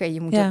werken.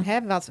 Je moet Ja.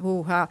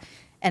 ook,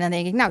 en dan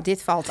denk ik, nou,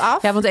 dit valt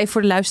af. Ja, want even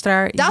voor de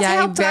luisteraar. dat jij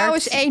helpt werkt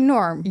trouwens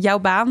enorm. jouw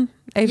baan.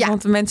 Even, Ja.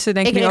 want de mensen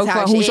denken Ik nu richt ook wel,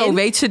 huizen hoezo in.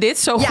 weet ze dit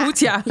zo Ja. goed?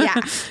 Ja, Ja.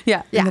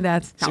 ja, Ja.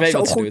 inderdaad. Ze weet zo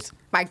wat ze goed. doet.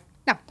 Maar,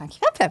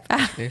 dankjewel, Pep.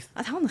 Alsjeblieft.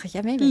 Wat handig dat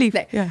jij mee doet. Lief.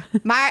 Nee. Ja.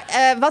 Maar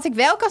wat ik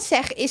wel kan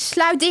zeggen is,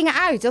 sluit dingen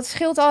uit. Dat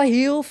scheelt al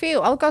heel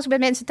veel. Ook als ik bij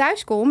mensen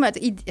thuis kom,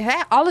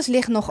 alles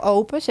ligt nog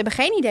open. Ze hebben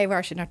geen idee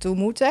waar ze naartoe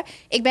moeten.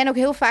 Ik ben ook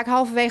heel vaak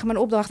halverwege mijn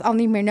opdracht al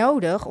niet meer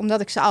nodig.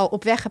 Omdat ik ze al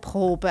op weg heb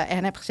geholpen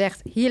en heb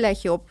gezegd, hier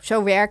let je op,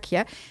 zo werk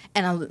je.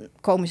 En dan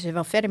komen ze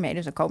wel verder mee.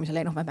 Dus dan komen ze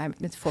alleen nog bij mij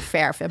voor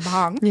verf en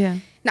behang. Ja.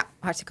 Nou,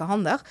 hartstikke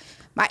handig.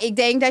 Maar ik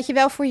denk dat je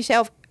wel voor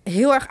jezelf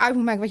heel erg uit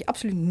moet maken wat je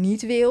absoluut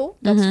niet wil.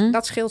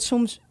 Dat scheelt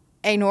soms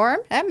enorm.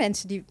 Hè?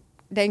 Mensen die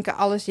denken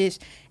alles is...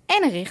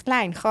 En een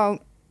richtlijn.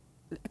 Gewoon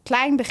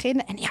klein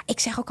beginnen. En ja, ik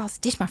zeg ook altijd,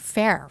 het is maar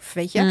verf,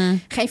 weet je.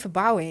 Geen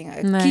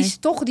verbouwing. Nee. Kies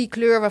toch die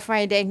kleur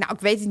waarvan je denkt... Nou, ik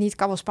weet het niet, het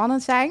kan wel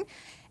spannend zijn.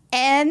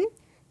 En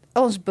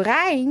ons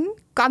brein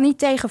kan niet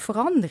tegen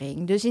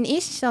verandering. Dus in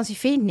eerste instantie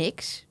vind je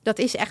niks. Dat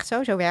is echt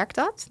zo werkt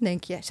dat.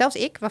 Denk je. Zelfs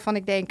ik, waarvan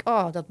ik denk,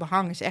 dat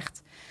behang is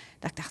echt...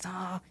 Dat ik dacht,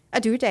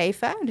 het duurt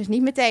even. Dus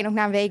niet meteen ook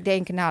na een week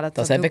denken, nou...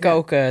 Dat heb ik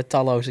ook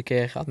talloze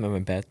keren gehad met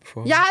mijn bed,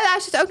 bijvoorbeeld. Ja, hij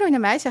zit ook nog naar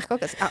mij, zeg ik ook.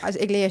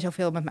 Ik leer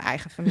zoveel met mijn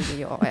eigen familie,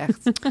 joh,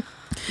 echt.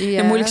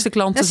 De moeilijkste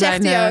klanten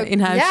zijn in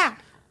huis.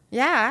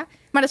 Ja,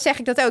 maar dat zeg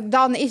ik dat ook.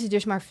 Dan is het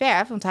dus maar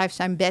verf, want hij heeft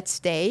zijn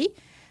bedstee.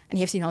 En die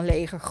heeft hij dan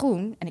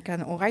legergroen. En ik heb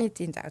een oranje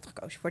tint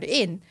uitgekozen voor de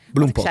in.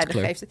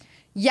 Bloempotkleur.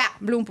 Ja,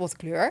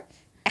 bloempotkleur.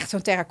 Echt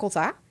zo'n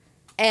terracotta.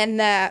 En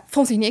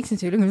vond hij niks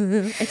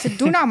natuurlijk. Ik zei,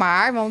 doe nou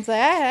maar, want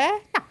het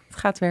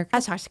gaat werken.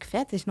 Dat is hartstikke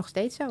vet. Het is nog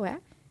steeds zo, hè?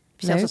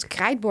 Zelfs als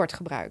krijtbord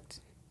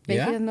gebruikt.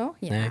 Weet je dat nog?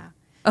 Ja. Nee.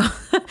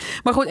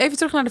 Maar goed, even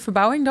terug naar de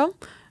verbouwing dan.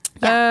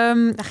 Ja,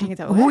 daar ging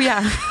het over.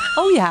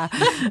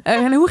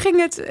 En hoe ging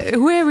het?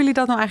 Hoe hebben jullie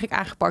dat nou eigenlijk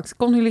aangepakt?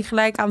 Konden jullie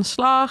gelijk aan de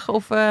slag?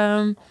 Of,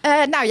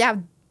 Nou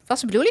ja, was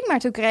de bedoeling, maar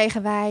toen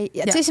kregen wij...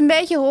 Het is een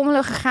beetje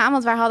rommelig gegaan,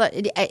 want wij hadden...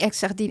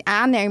 die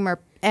aannemer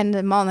en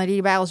de mannen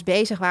die bij ons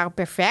bezig waren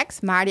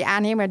perfect. Maar die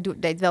aannemer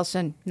deed wel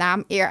zijn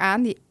naam eer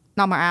aan. Die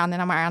nam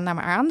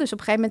maar aan. Dus op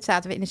een gegeven moment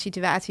zaten we in een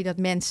situatie dat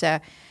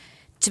mensen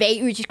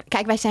 2 uurtjes...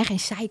 Kijk, wij zijn geen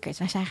zeikers.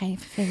 Wij zijn geen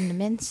vervelende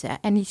mensen.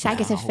 En die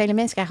zeikers en vervelende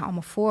mensen krijgen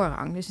allemaal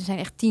voorrang. Dus er zijn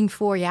echt 10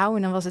 voor jou.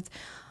 En dan was het...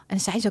 En dan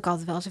zei ze ook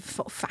altijd wel, het is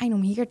fijn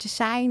om hier te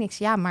zijn. Ik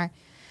zei, ja, maar...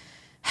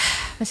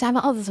 We zijn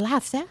wel altijd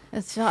laatst, hè?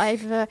 Dat is wel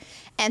even...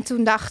 En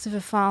toen dachten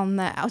we van...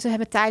 we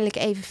hebben tijdelijk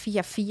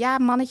even via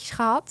mannetjes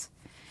gehad.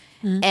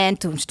 En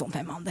toen stond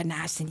mijn man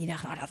daarnaast en die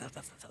dacht... Nou,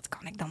 dat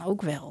kan ik dan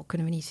ook wel.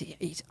 Kunnen we niet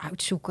iets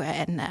uitzoeken?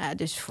 En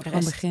dus voor de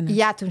rest... beginnen.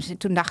 Ja,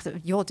 toen dachten we...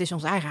 Joh, het is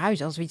ons eigen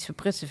huis. Als we iets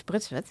verprutsen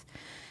we het.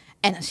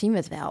 En dan zien we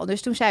het wel.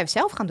 Dus toen zijn we het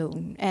zelf gaan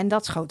doen. En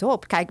dat schoot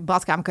op. Kijk,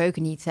 badkamer,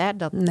 keuken niet, hè?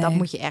 Dat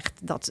moet je echt...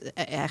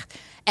 echt.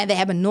 En we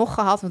hebben nog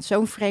gehad... Want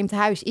zo'n vreemd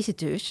huis is het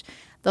dus...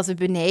 Dat we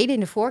beneden in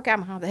de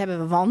voorkamer hadden, hebben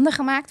we wanden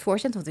gemaakt.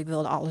 Voorzet, want ik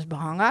wilde alles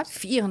behangen.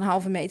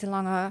 4,5 meter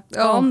lange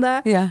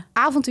wanden.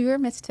 Avontuur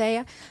met z'n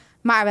tweeën.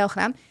 Maar wel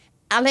gedaan.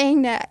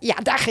 Alleen,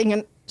 daar ging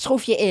een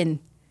schroefje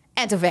in.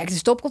 En toen werkte de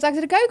stopcontact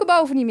in de keuken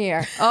boven niet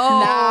meer.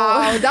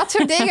 Nou, dat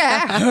soort dingen.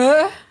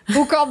 Hè?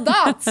 Hoe kan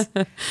dat?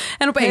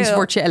 En opeens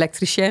word je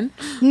elektricien.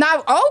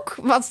 Nou, ook.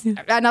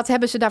 En dat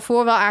hebben ze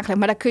daarvoor wel aangelegd.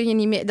 Maar dat kun je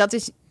niet meer...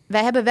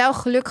 Wij hebben wel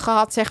geluk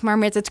gehad, zeg maar,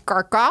 met het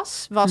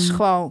karkas. Was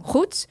gewoon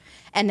goed.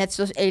 En net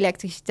zoals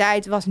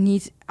elektriciteit was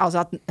niet... Als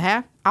dat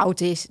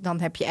oud is,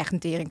 dan heb je echt een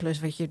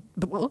teringklus.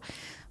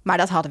 Maar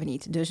dat hadden we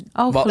niet. Dus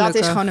dat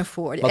is gewoon een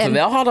voordeel. Wat we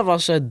wel hadden,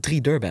 was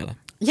 3 deurbellen.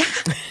 Ja.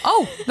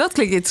 Oh, dat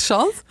klinkt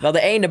interessant. We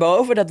hadden 1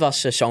 erboven, dat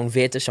was zo'n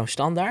witte, zo'n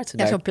standaard.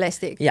 Ja, zo'n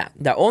plastic. Ja,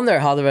 daaronder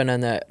hadden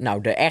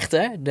we de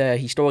echte, de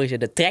historische,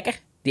 de trekker.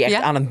 Die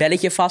echt aan een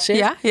belletje vast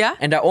zit. Ja.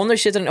 En daaronder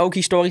zit een ook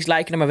historisch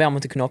lijkende, maar wel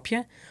met een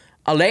knopje.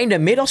 Alleen de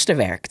middelste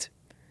werkt.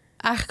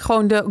 Eigenlijk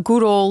gewoon de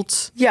good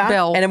old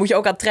bel. En dan moet je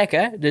ook aan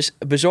trekken. Dus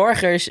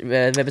bezorgers, we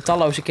hebben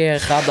talloze keren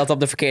gehad dat op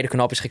de verkeerde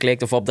knop is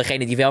geklikt of op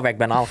degene die wel werkt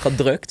bijna al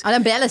gedrukt.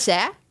 Dan bellen ze,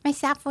 hè? Wij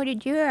staan voor de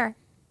deur.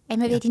 En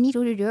we weten niet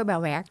hoe de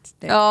deurbel werkt.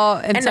 Dus.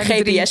 En de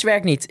GPS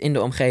werkt niet in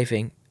de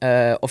omgeving.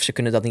 Of ze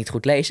kunnen dat niet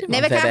goed lezen.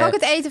 Nee, we krijgen ook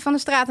het eten van de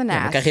straat ernaast.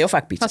 Ja, we krijgen heel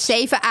vaak pizza.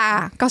 Van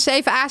 7A. Kan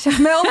 7A zich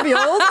melden bij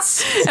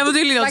ons? En wat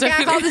doen jullie dan? We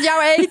krijgen altijd jouw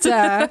eten.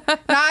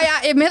 Nou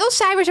ja, inmiddels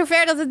zijn we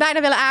zover dat we het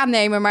bijna willen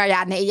aannemen.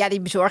 Maar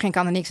die bezorging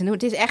kan er niks aan doen.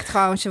 Het is echt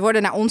gewoon, ze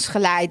worden naar ons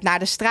geleid, naar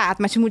de straat.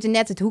 Maar ze moeten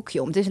net het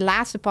hoekje om. Het is het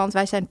laatste pand,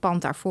 wij zijn het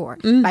pand daarvoor.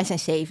 Wij zijn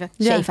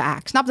 7A.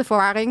 Ik snap de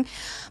verwarring.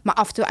 Maar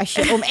af en toe, als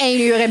je om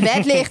 1 uur in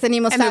bed ligt en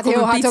iemand staat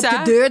heel hard op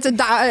de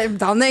deur,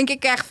 dan denk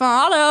ik echt van,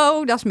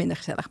 hallo, dat is minder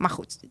gezellig. Maar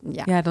goed.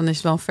 Ja, dan is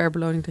het wel een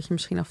verbeloning dat je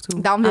misschien af en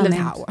toe dan willen we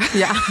het houden.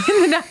 Ja,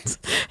 inderdaad.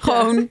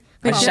 Gewoon.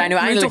 Maar ze zijn nu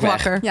eindelijk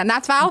wakker. Ja, na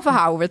 12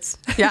 houden we het.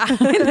 Ja,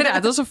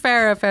 inderdaad. Dat is een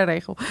fair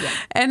regel. Ja.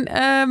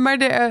 En, maar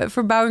de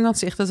verbouwing aan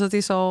zich, dat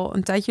is al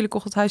een tijdje. Jullie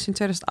kochten het huis in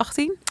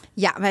 2018?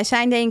 Ja, wij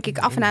zijn denk ik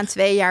af en aan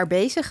 2 jaar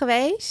bezig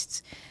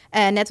geweest.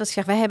 Net wat ik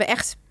zeg, wij hebben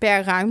echt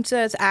per ruimte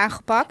het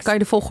aangepakt. Kan je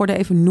de volgorde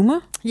even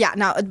noemen? Ja,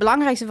 nou het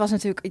belangrijkste was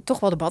natuurlijk toch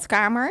wel de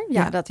badkamer.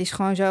 Ja, dat is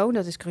gewoon zo.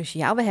 Dat is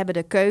cruciaal. We hebben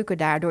de keuken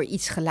daardoor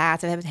iets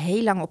gelaten. We hebben het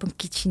heel lang op een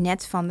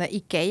kitchenette van de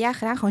IKEA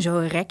gedaan. Gewoon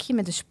zo'n rekje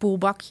met een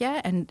spoelbakje.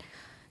 En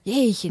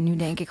jeetje, nu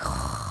denk ik,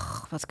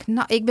 wat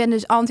knap. Ik ben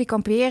dus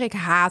anti-kamperen. Ik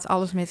haat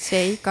alles met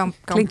C.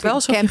 Klinkt wel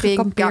alsof camping, je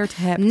gekampeerd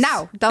hebt.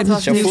 Nou, dat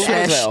was nu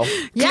wel.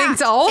 Ja,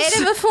 klinkt als.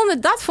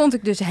 En dat vond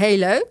ik dus heel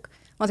leuk.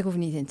 Want ik hoef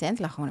niet in tent,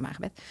 lag gewoon in mijn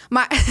eigen bed.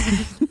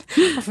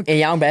 Maar in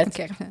jouw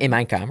bed? In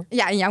mijn kamer?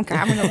 Ja, in jouw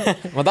kamer.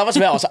 Want dat was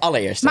wel als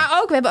allereerste.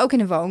 Maar we hebben ook in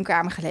de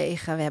woonkamer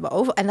gelegen. We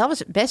hebben en dat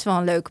was best wel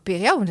een leuke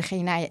periode. Want dan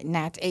ging je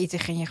na het eten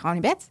gewoon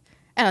in bed.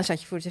 En dan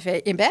zat je voor de tv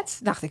in bed.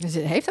 Dacht ik, dat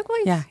heeft ook wel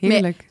iets. Ja,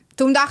 heerlijk.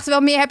 Toen dachten we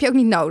wel, meer heb je ook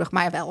niet nodig.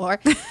 Maar wel hoor.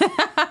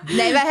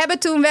 Nee, we hebben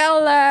toen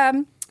wel...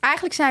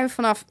 eigenlijk zijn we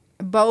vanaf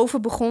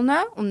boven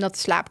begonnen. Omdat de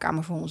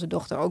slaapkamer voor onze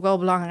dochter ook wel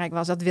belangrijk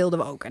was. Dat wilden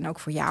we ook. En ook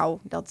voor jou.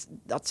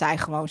 Dat zij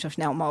gewoon zo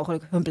snel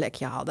mogelijk hun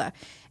plekje hadden.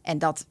 En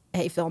dat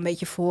heeft wel een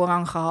beetje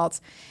voorrang gehad.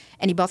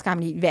 En die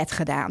badkamer die werd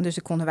gedaan. Dus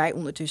dan konden wij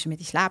ondertussen met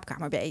die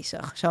slaapkamer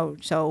bezig.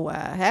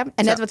 Hè?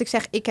 En net wat ik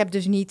zeg, ik heb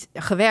dus niet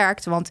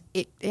gewerkt. Want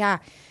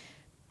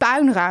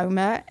puin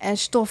ruimen en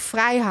stof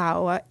vrij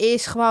houden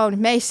is gewoon het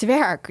meeste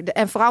werk.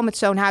 En vooral met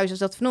zo'n huis als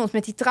dat van ons.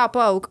 Met die trap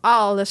ook.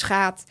 Alles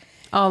gaat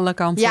Alle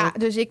kanten Ja, op.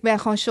 dus ik ben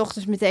gewoon 's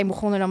ochtends meteen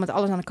begonnen dan met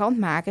alles aan de kant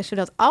maken.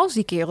 Zodat als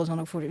die kerels dan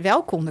ook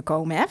wel konden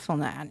komen, hè,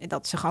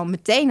 dat ze gewoon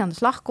meteen aan de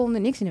slag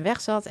konden, niks in de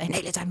weg zat. En de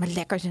hele tijd met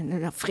lekkers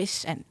en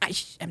fris en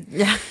ijs en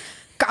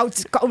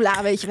koud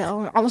cola, weet je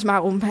wel. Alles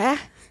maar om, hè.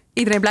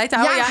 Iedereen blij te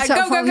houden. Ja, zo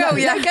go, van, go, go.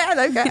 Ja. Leuk, hè,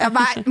 leuk, hè. Ja,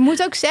 maar ik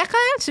moet ook zeggen,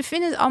 ze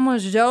vinden het allemaal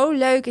zo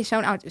leuk in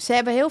zo'n auto. Ze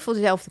hebben heel veel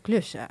dezelfde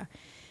klussen.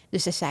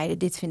 Dus ze zeiden,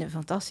 dit vinden we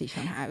fantastisch,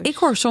 zo'n huis. Ik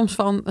hoor soms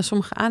van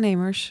sommige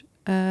aannemers,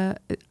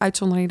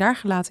 uitzondering daar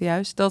gelaten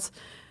juist,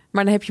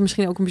 maar dan heb je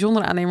misschien ook een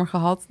bijzondere aannemer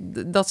gehad,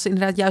 dat ze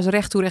inderdaad juist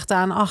recht toe recht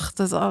aan,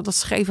 dat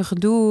scheve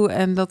gedoe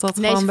en dat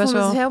gewoon best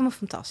wel... het helemaal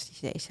fantastisch,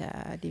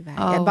 die wij.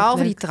 Oh, behalve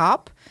leuk. die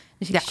trap.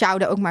 Dus ik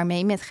sjouwde ook maar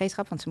mee met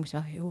gereedschap, want ze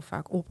moesten wel heel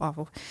vaak op, af.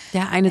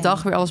 einde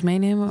dag weer alles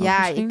meenemen.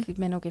 Ja, ik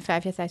ben ook in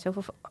 5 jaar tijd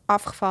zoveel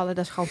afgevallen.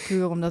 Dat is gewoon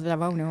puur omdat we daar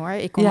wonen, hoor.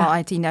 Ik kom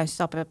al 10.000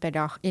 stappen per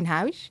dag in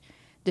huis.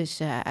 Dus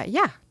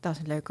dat is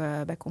een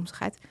leuke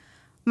bijkomstigheid.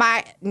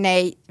 Maar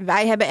nee,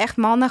 wij hebben echt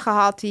mannen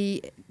gehad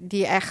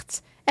die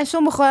echt... En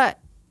sommigen,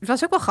 het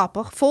was ook wel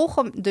grappig,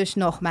 volgen dus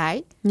nog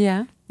mij.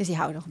 Ja. Dus die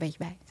houden nog een beetje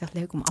bij. Het is echt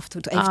leuk om af en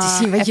toe even te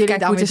zien wat jullie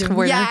dan weer doen.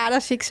 Geworden. Ja,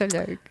 dat vind ik zo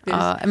leuk.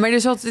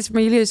 Dus.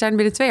 Maar jullie zijn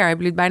binnen 2 jaar,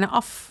 hebben jullie het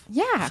bijna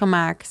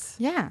afgemaakt.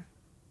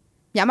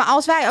 Ja, maar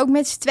als wij ook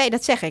met z'n twee,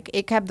 dat zeg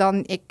ik.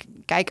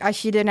 Kijk,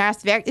 als je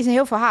ernaast werkt, is een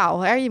heel verhaal.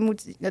 Hè?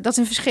 Dat is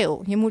een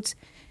verschil. Je moet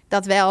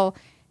dat wel...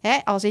 Hè,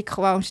 als ik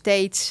gewoon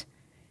steeds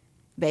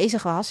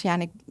bezig was,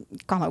 en ik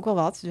kan ook wel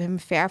wat. Dus mijn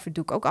verven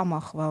doe ik ook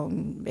allemaal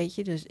gewoon, weet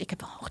je. Dus ik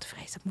heb wel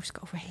hoogtevrees, dat moest ik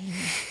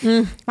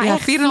overheen. Maar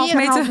echt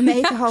 4,5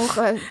 meter hoog.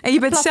 En je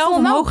bent zelf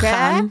omhoog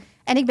gegaan.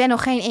 En ik ben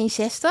nog geen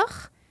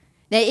 1,60.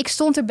 Nee, ik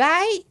stond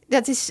erbij.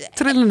 Dat is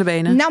trillende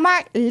benen. Nou,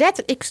 maar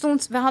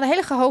we hadden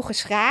hele hoge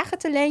schragen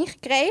te leen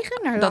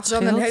gekregen. Daar lag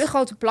dan een hele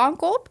grote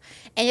plank op.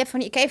 En je hebt van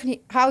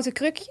die houten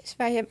krukjes.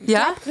 Waar je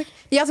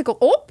die had ik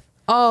erop.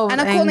 Oh, en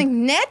dan kon ik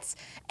net...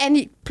 En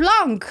die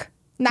plank...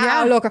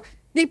 Lokker.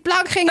 Die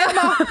plank ging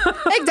helemaal...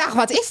 Ik dacht,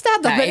 wat is dat?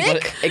 Dat ben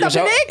ik. Ik was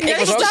ook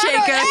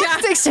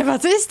zeker. Ik zei,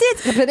 wat is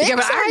dit? Dat ben ik heb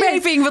een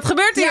aardbeving. Wat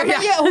gebeurt hier? Ja,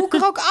 maar hoe ik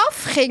er ook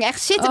af ging.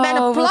 Echt zitten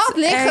bijna plat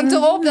liggend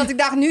erop. Dat ik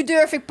dacht, nu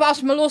durf ik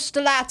pas me los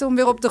te laten om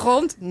weer op de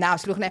grond. Nou,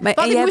 sloeg net.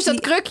 Want ik moest dat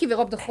krukje weer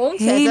op de grond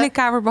zetten. Hele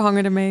kamer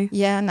behangen ermee.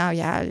 Ja, nou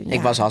ja.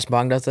 Ik was haast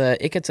bang dat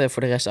ik het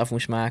voor de rest af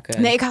moest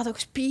maken. Nee, ik had ook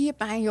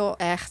spierpijn, joh.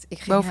 Echt. Ik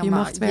ging boven je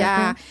macht werken.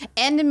 Ja,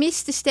 en de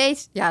miste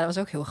steeds... Ja, dat was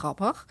ook heel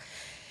grappig.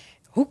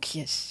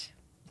 Hoekjes.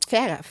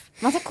 Verf.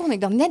 Want daar kon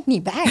ik dan net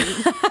niet bij.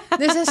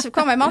 Dus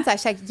kwam mijn man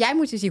thuis en zei, jij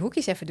moet dus die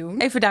hoekjes even doen.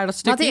 Even daar dat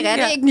stukje. Want die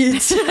redde ik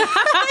niet.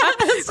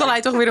 Kon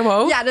hij toch weer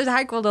omhoog? Ja, dus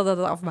hij kon dat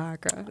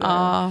afmaken.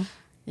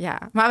 Ja,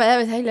 maar we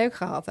hebben het heel leuk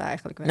gehad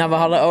eigenlijk. Nou, we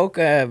hadden ook,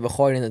 we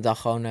gooiden de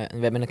dag gewoon, we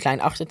hebben een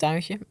klein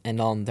achtertuintje. En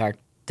dan daar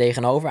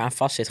tegenover aan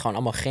vast zit gewoon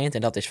allemaal grind.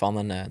 En dat is van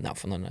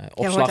een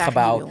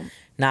opslaggebouw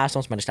naast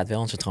ons. Maar er staat wel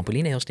onze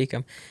trampoline heel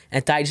stiekem.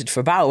 En tijdens het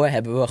verbouwen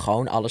hebben we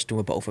gewoon alles, toen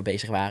we boven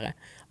bezig waren,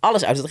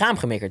 alles uit het raam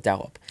gemikkerd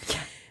daarop.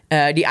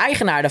 Die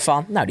eigenaar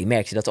daarvan, die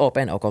merkte dat op.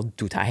 En ook al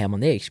doet hij helemaal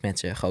niks met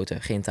zijn grote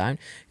grindtuin,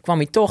 kwam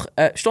hij toch,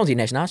 stond hij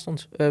ineens naast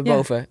ons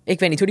boven. Ik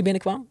weet niet hoe die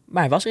binnenkwam,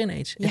 maar hij was er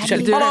ineens. Ja,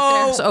 de deur heeft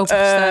ergens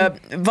opengestaan.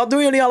 Wat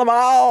doen jullie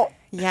allemaal?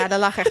 Ja, er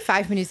lag echt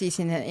 5 minuten iets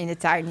in de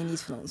tuin die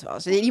niet van ons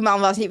was. Die man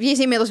was niet, die is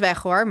inmiddels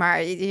weg, hoor.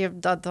 Maar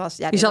dat was...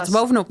 Ja, die zat er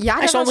bovenop. Ja,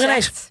 hij stond er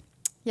ineens.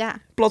 Ja.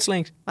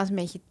 Plotseling. Was een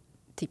beetje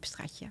type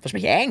stratje. Was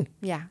een beetje eng.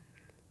 Ja.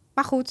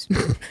 Maar goed.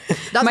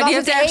 Maar die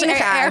heeft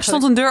ergens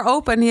stond een deur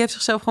open en die heeft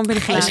zichzelf gewoon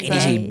binnengelaten. Misschien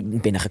is hij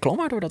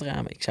binnengeklommerd door dat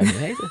raam. Ik zou het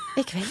niet weten.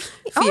 Ik weet het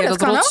niet. Via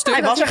dat rotstuk.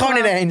 Hij was er gewoon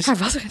ineens. Hij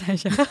was er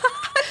ineens, ja.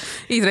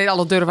 Iedereen,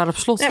 alle deuren waren op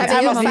slot. Ja,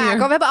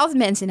 we hebben altijd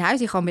mensen in huis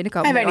die gewoon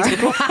binnenkomen. Hij werd niet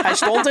geklopt. Hij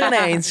stond er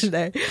ineens.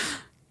 Nee.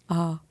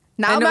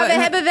 Nou, maar we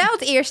hebben wel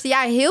het eerste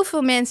jaar heel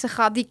veel mensen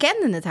gehad die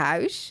kenden het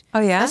huis.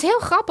 Oh ja? Dat is heel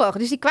grappig.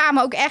 Dus die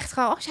kwamen ook echt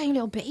gewoon, zijn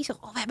jullie al bezig?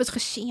 We hebben het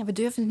gezien, we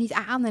durven het niet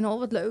aan en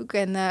wat leuk.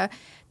 En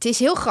het is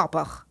heel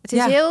grappig. Het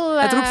is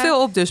het roept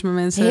veel op dus met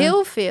mensen.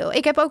 Heel veel.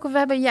 We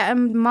hebben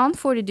een man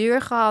voor de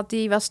deur gehad,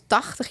 die was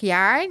 80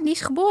 jaar. Die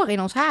is geboren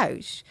in ons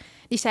huis.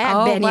 Die zei,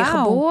 ik ben hier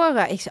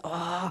geboren. Ik zei,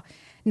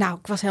 nou,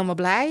 ik was helemaal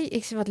blij.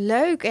 Ik zei, wat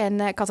leuk. En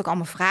ik had ook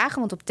allemaal vragen,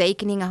 want op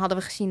tekeningen hadden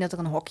we gezien dat er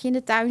een hokje in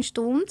de tuin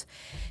stond.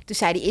 Toen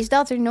zei hij, is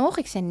dat er nog?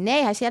 Ik zei,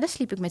 nee. Hij zei, dan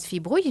sliep ik met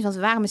 4 broertjes, want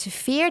we waren met z'n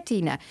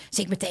 14. Dus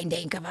ik meteen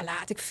denken, waar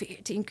laat ik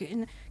 14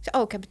 kunnen? Ik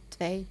zei, ik heb er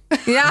 2.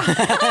 Ja,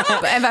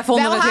 en wij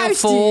vonden het heel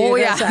vol.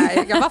 Ja, zei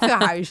ik. Wat voor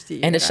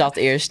huisdieren. En er zat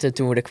eerst,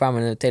 toen we er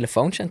kwamen, een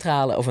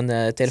telefooncentrale of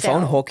een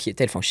telefoonhokje,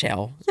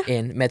 telefooncel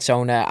in. Met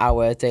zo'n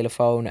oude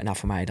telefoon. Nou,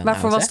 voor mij dan.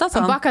 Waarvoor was dat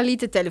dan? Een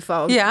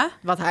bakkeliettentelefoon. Ja.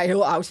 Wat hij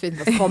heel oud vindt.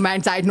 Dat gewoon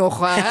mijn tijd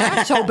nog.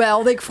 Zo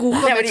belde ik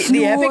vroeger. Ja, maar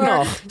die heb ik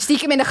nog.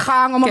 Stiekem in de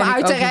gang om hem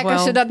uit te rekken,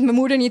 zodat mijn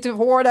moeder niet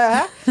hoorde.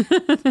 Hè?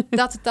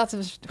 Dat was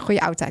een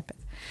goede oudheid.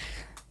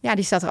 Ja,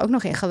 die staat er ook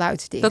nog in,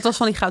 geluidsdicht. Dat was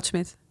van die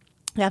Goudsmit.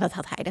 Ja, dat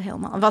had hij er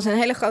helemaal. Er was een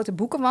hele grote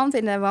boekenwand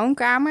in de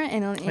woonkamer.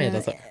 En dan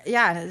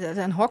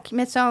een hokje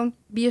met zo'n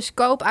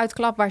bioscoop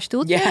uitklapbaar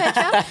stoeltje. Ja. Weet je?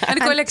 En dan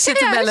kon je lekker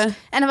zitten bellen.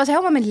 En dat was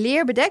helemaal met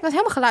leer bedekt. Het was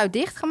helemaal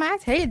geluiddicht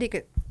gemaakt. Hele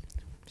dikke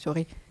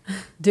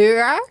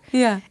deur.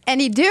 Ja. En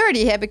die deur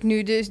die heb ik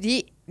nu dus...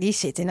 Die die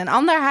zit in een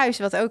ander huis,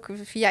 wat ook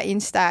via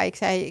Insta. Ik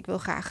zei, ik wil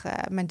graag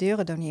mijn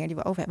deuren doneren die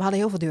we over hebben. We hadden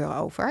heel veel deuren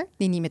over,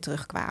 die niet meer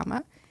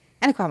terugkwamen.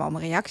 En er kwamen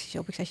allemaal reacties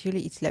op. Ik zei, als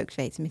jullie iets leuks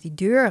weten met die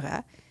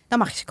deuren, dan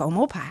mag je ze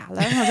komen ophalen.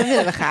 Want dan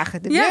willen we graag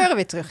de deuren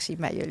weer terugzien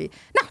bij jullie.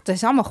 Nou, dat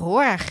is allemaal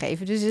gehoor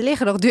aangegeven. Dus er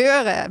liggen nog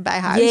deuren bij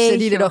huizen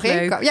die er nog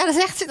in komen. Ja,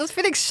 dat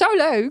vind ik zo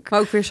leuk. Maar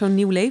ook weer zo'n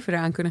nieuw leven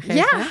eraan kunnen geven.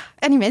 Ja,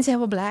 en die mensen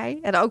helemaal blij.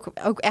 En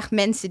ook echt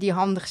mensen die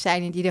handig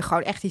zijn en die er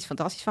gewoon echt iets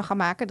fantastisch van gaan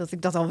maken. Dat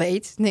ik dat al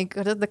weet. Dan denk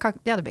ik, dan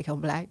ben ik heel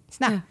blij. Dus,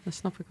 nou, ja, dat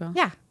snap ik wel.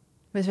 Ja,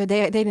 dus we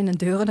deden een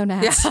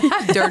deurendonatie.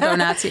 Ja,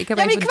 deurdonatie. Ik heb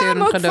even een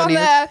deuren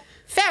gedoneerd.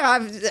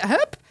 Van verre,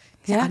 hup.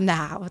 Ja,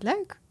 nou, wat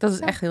leuk. Dat is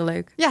echt heel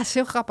leuk. Ja, is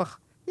heel grappig.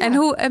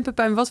 Ja. En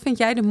Pepijn, wat vind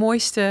jij de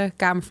mooiste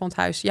kamer van het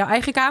huis? Jouw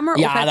eigen kamer?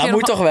 Ja, of dat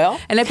moet toch wel.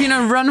 En heb je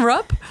een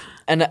runner-up?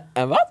 En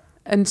wat?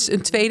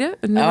 Een tweede?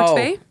 Een nummer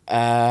 2?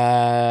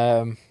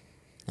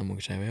 Dan moet ik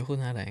eens even heel goed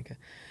nadenken.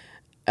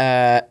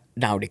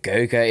 Nou, de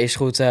keuken is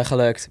goed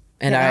gelukt.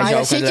 En daar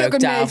is ook een leuk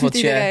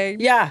tafeltje.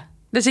 Ja.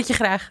 Daar zit je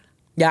graag.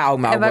 Ja, ook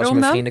maar ook als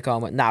mijn dan? vrienden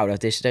komen. Nou,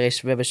 we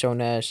hebben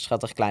zo'n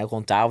schattig klein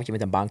rond tafeltje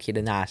met een bankje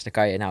ernaast.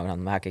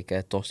 Dan maak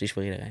ik tosties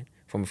voor iedereen.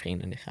 Voor mijn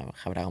vrienden. Die gaan we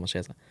daar allemaal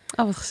zitten.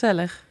 Oh, wat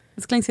gezellig.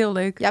 Dat klinkt heel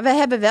leuk. Ja, we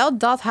hebben wel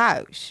dat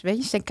huis. Weet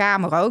je, zijn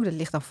kamer ook. Dat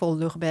ligt dan vol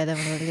luchtbedden.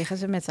 Want dan liggen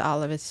ze met z'n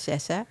allen, met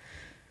 6.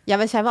 Ja,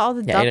 we zijn wel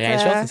altijd ja, dat... iedereen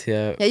is altijd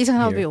ja, iedereen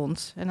altijd bij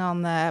ons. En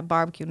dan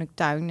barbecue in de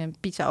tuin. En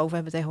pizza over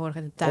hebben we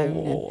tegenwoordig in de tuin.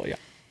 Ja.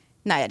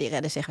 Nou ja, die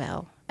redden zich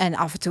wel. En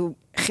af en toe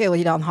gil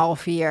je dan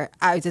 3:30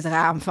 uit het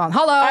raam van...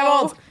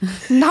 Hallo,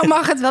 nou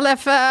mag het wel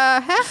even,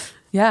 hè?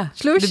 Ja,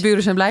 Sloes. De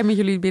buren zijn blij met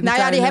jullie binnen.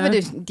 Nou ja, die hebben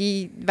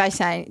dus... Wij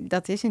zijn...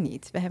 Dat is er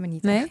niet. We hebben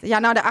niet echt. Ja,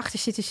 nou, daarachter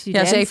zitten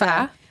studenten.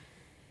 Ja, 7A.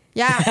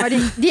 Ja, maar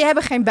die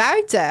hebben geen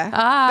buiten.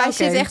 Wij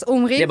zitten echt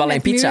omringd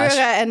met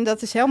muren en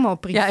dat is helemaal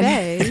privé.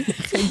 Ja,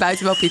 geen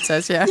buiten, wel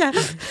pizza's, ja.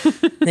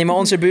 Nee, maar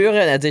onze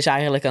buren, het is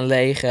eigenlijk een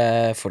leeg,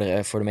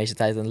 voor de meeste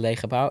tijd een leeg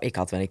gebouw. Ik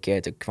had wel een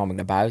keer, toen kwam ik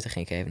naar buiten,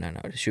 ging ik even naar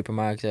de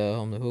supermarkt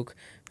om de hoek.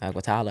 Wou ik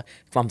wat halen.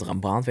 Kwam er een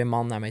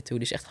brandweerman naar mij toe.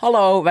 Die zegt,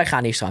 hallo, wij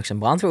gaan hier straks een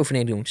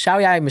brandweeroefening doen.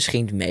 Zou jij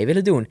misschien mee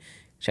willen doen?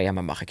 Ik zei, ja,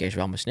 maar mag ik eerst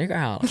wel mijn Snicker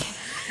halen?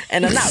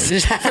 En dan,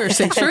 dus first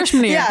things first,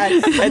 meneer. Ja,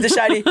 en toen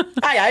zei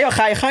hij, joh,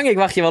 ga je gang, ik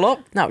wacht je wel op.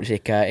 Nou, dus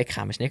ik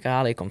ga mijn Snicker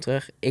halen, ik kom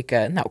terug.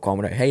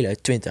 Komen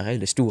er 20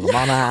 hele stoere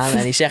mannen aan.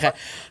 En die zeggen,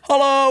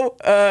 hallo,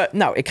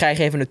 ik krijg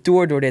even een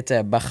tour door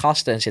dit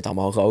bagasten. Er zit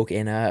allemaal rook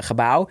in het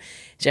gebouw.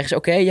 Zeggen ze,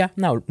 oké, ja,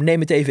 nou, neem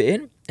het even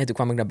in. En toen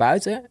kwam ik naar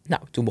buiten.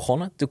 Nou, toen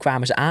begonnen. Toen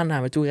kwamen ze aan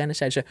naar me toe rennen.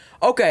 Zeiden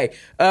ze, oké,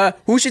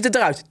 hoe ziet het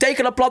eruit?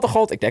 Teken dat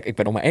plattegrond. Ik denk, ik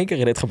ben nog maar 1 keer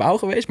in dit gebouw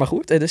geweest. Maar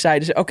goed. En toen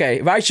zeiden ze,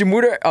 oké, waar is je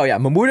moeder? Oh ja,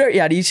 mijn moeder.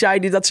 Ja, die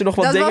zei dat ze nog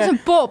wat dingen... Dat was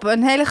een pop.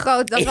 Een hele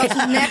grote... Dat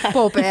was een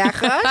nekpop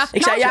ergens.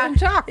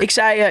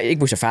 Ik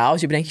moest een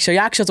verhaaltje bedenken. Ik zei,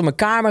 ja, ik zat op mijn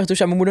kamer. En toen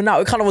zei mijn moeder,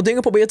 nou, ik ga nog wat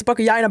dingen proberen te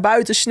pakken. Jij naar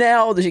buiten,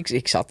 snel. Dus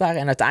ik zat daar.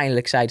 En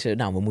uiteindelijk zeiden ze,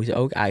 nou, we moeten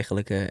ook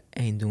eigenlijk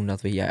één doen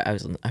dat we je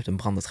uit een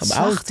brandend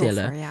gebouw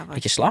tillen. Ja,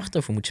 dat je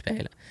slachtoffer moet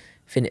spelen.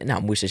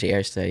 Moesten ze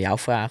eerst jou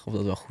vragen of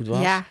dat wel goed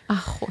was. Ja.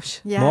 Ach, gosh.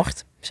 Ja.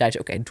 Mocht.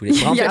 Zeiden ze, oké, doe dit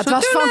brandweer. Ja, het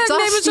was fantastisch.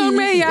 Neem het zo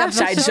mee, ja.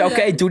 Zeiden ze,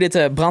 oké, doe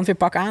dit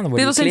brandweerpak aan. Dan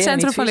dit was in het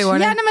centrum van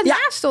Leeuwarden. Ja, maar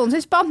naast ons.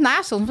 Het pand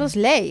naast ons was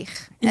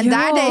leeg. En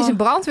daar deze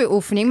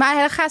brandweeroefening. Maar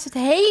dan gaat ze het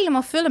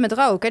helemaal vullen met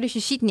rook. Hè? Dus je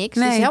ziet niks.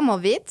 Het is helemaal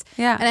wit.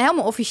 Ja. En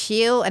helemaal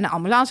officieel. En de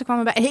ambulance kwam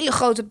erbij. Een hele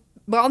grote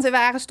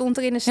brandweerwagen stond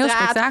er in de straat. Heel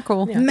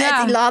spektakel. Ja. Met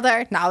die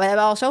ladder. Nou, we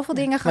hebben al zoveel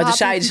dingen gehad. Maar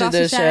toen zeiden ze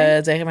dus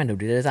tegen mij, doe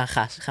dit aan,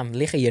 ga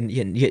liggen.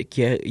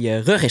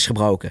 Je rug is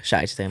gebroken,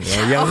 zei ze tegen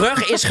me. Je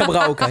rug is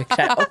gebroken. Ik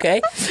zei, oké.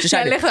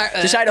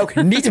 Ze zeiden ook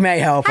niet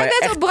meehelpen. Hij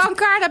werd op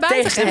brancard naar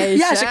buiten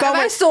gehezen. Ja,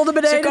 wij stonden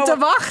beneden te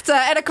wachten.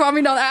 En dan kwam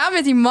hij dan aan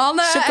met die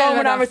mannen. Ze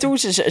komen naar me toe.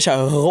 Ze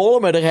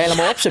rollen me er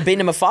helemaal op. Ze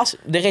binden me vast.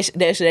 Er is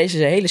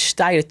deze hele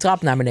steile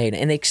trap naar beneden.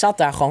 En ik zat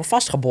daar gewoon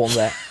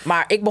vastgebonden.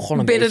 Maar ik begon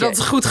een beetje... dat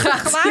het goed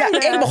gaat.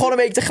 Ja, ik begon een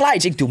beetje te glijden.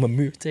 Dus ik doe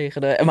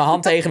mijn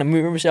hand tegen de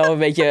muur, mezelf een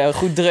beetje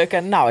goed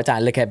drukken. Nou,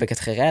 uiteindelijk heb ik het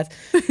gered.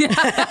 Ja,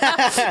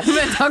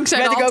 met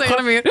dankzij de hand tegen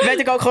de muur. Werd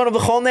ik ook gewoon op de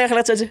grond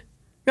neergelegd. Zei ze,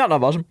 ja, dat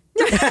was hem.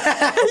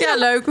 Ja,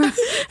 leuk.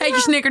 Heet je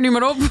Snicker nu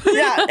maar op.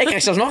 Ja, ik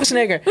kreeg zelfs nog een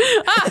Snicker.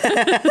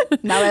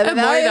 Nou, we hebben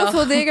wel heel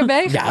veel dingen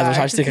meegemaakt. Ja, dat was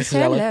hartstikke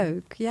gezellig. Het is heel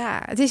leuk.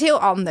 Ja, het is heel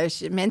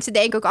anders. Mensen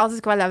denken ook altijd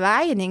qua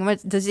lawaai en dingen, maar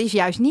dat is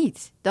juist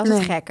niet. Dat is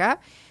het gekke.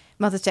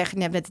 Want dat zeg ik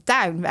net met de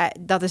tuin.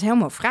 Dat is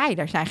helemaal vrij.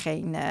 Daar zijn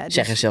geen...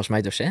 Zeggen zelfs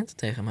mijn docenten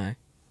tegen mij.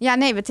 Ja,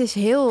 nee, het is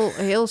heel,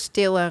 heel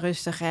stil en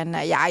rustig. En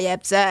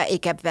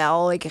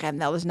ik ren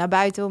wel eens naar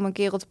buiten om een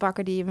kerel te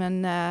pakken die in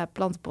mijn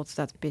plantenpot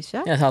staat te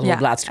pissen. Ja, dat hadden we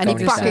op laatste. En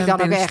die pak ik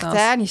dan ook echt,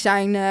 hè. Die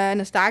zijn, en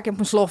dan sta ik op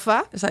mijn sloffen.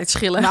 Dan sta je het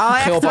schillen. Nou,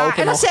 echt waar.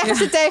 En dan zeggen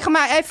ze tegen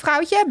mij, hey,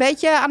 vrouwtje, een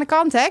beetje aan de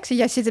kant, hè. Ik zeg,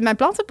 jij zit in mijn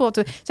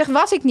plantenpot. Zeg,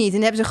 was ik niet. En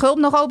dan hebben ze gulp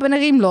nog open en een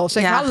riem los.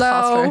 Zeg,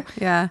 hallo.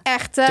 Ja.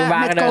 Echt,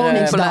 met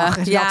Koningsdag.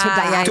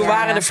 Toen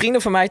waren er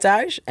vrienden van mij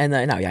thuis.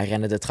 En jij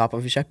rende de trap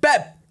af en zei,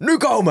 Pep, nu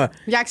komen.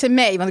 Ja, ik zei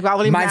mee, want ik wou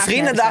wel in Mijn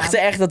vrienden dachten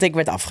echt dat ik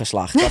werd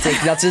afgeslacht.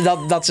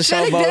 Dat ze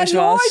zo boos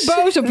was. Ik ben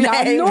nooit boos op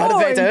jou, nee, nooit. maar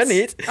dat weten hun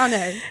niet. Oh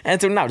nee. En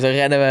toen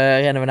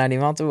rennen we naar die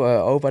man toe.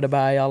 Opa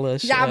erbij,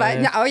 alles.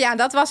 Ja,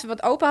 dat was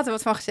wat opa had er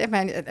wat van gezegd.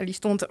 Mijn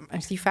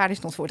stiefvader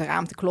stond voor het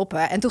raam te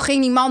kloppen. En toen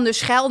ging die man dus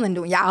schelden en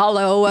doen. Ja,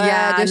 hallo.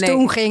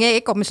 Toen ging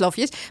ik op mijn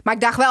slofjes. Maar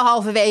ik dacht wel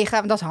halverwege,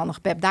 want dat is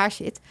handig, Pep daar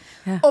zit.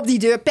 Ja. Op die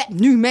deur, Pep,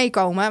 nu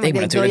meekomen. Maar ik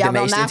ben natuurlijk de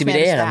meest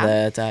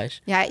intimiderende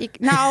thuis. Ja,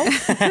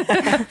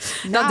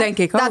 dat denk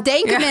ik ook. Dat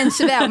denken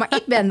mensen wel, maar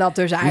ik ben dat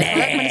dus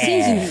eigenlijk. Nee. Maar dat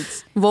zien ze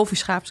niet. Wolf in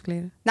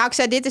schaapskleren. Nou, ik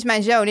zei, dit is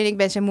mijn zoon en ik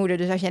ben zijn moeder.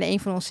 Dus als jij een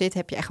van ons zit,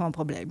 heb je echt wel een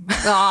probleem.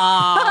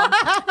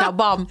 Nou,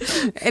 bam.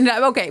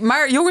 Oké,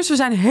 maar jongens, we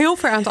zijn heel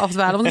ver aan het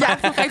afdwalen. Want ik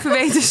wil nog even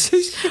weten,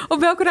 Suus, op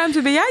welke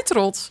ruimte ben jij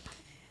trots?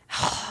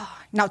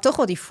 Nou, toch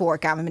wel die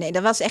voorkamer beneden.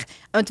 Dat was echt.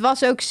 Het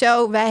was ook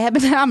zo. Wij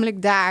hebben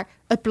namelijk daar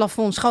het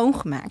plafond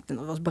schoongemaakt. En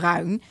dat was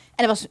bruin. En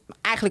dat was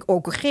eigenlijk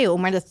ook geel.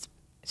 Maar dat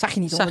zag je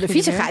niet onder de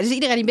viezigheid. Dus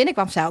iedereen die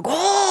binnenkwam zei ook...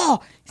 Oh,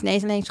 het is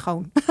ineens alleen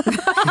schoon.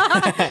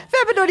 We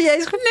hebben nog niet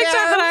eens niks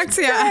aangeraakt.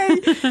 Ja.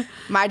 Nee.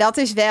 Maar dat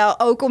is wel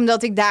ook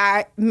omdat ik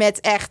daar met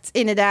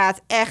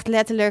echt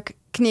letterlijk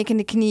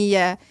knikkende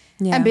knieën...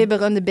 Ja. En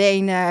bibberende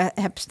benen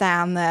heb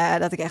staan.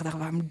 Dat ik echt dacht,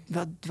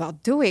 wat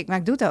doe ik? Maar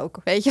ik doe het ook,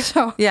 weet je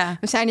zo. Ja.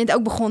 We zijn dit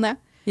ook begonnen.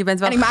 Je bent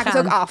wel en ik maak het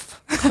ook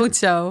af. Goed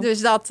zo.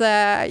 Dus dat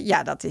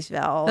is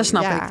wel... Dat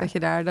snap ik, dat je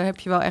daar heb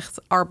je wel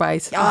echt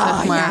arbeid. Daar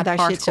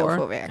hardcore. zit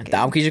zoveel werk in.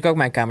 Daarom kies ik ook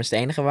mijn kamer. Het is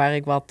het enige waar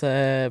ik wat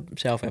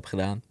zelf heb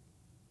gedaan.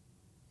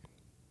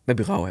 Mijn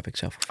bureau heb ik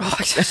zelf.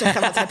 Ik zou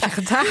zeggen, wat heb je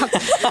gedaan?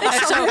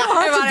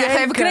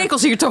 Even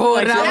krekels hier te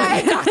horen. Ja,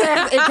 ik dacht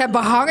echt, ik heb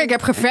behang, ik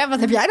heb geverfd. Wat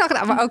heb jij dan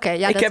gedaan? Maar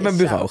ik heb mijn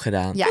bureau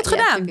gedaan. Ja, goed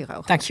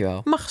gedaan.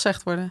 Dankjewel. Mag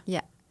gezegd worden.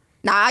 Ja.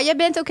 Nou, jij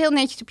bent ook heel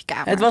netjes op je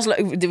kamer. Het was leuk.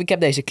 Ik heb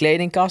deze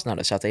kledingkast. Nou,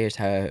 daar zat eerst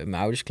mijn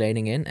ouders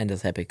kleding in. En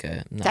dat heb ik...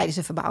 tijdens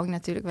de verbouwing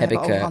natuurlijk.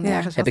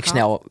 Heb ik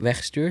snel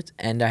weggestuurd.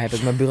 En daar heb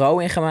ik mijn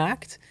bureau in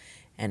gemaakt.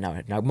 En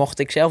nou mocht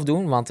ik zelf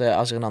doen. Want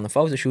als er dan een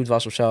fotoshoot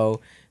was of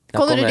zo...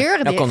 Dan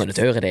konden de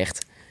deuren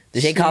dicht.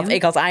 Dus ik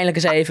had eindelijk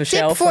eens even tip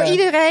zelf... voor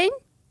iedereen.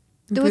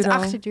 Doe het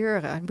achter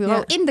deuren.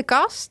 Bureau in de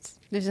kast.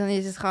 Dus dan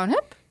is het gewoon,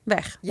 hup,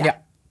 weg.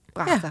 Ja.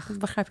 Prachtig. Ja, dat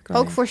begrijp ik wel.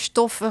 Ook voor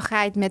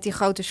stoffigheid met die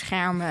grote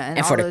schermen.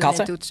 En voor de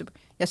katten. Dat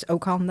is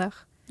ook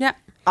handig. Ja.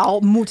 Al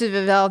moeten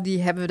we wel,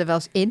 die hebben we er wel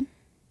eens in.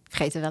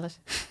 Vergeten wel eens.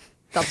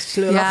 Dat is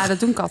slullig. Ja, dat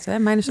doen katten. Hè?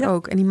 Mijn is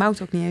ook. En die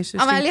mouwt ook niet eens.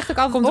 Dus maar hij ligt ook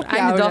altijd komt op er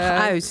einde dag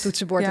uit.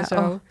 Toetsenbord en zo.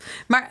 Oh.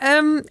 Maar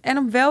en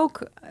op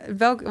welk...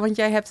 Want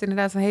jij hebt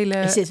inderdaad een hele...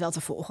 Is dit wel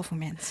te volgen voor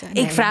mensen?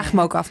 Ik vraag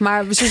me ook af.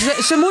 Maar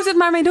ze moeten het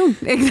maar mee doen.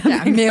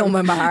 Mail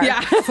me maar.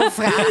 Ja. Voor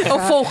vragen.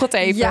 Of volg het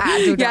even. Ja,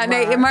 doe dat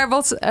maar. Maar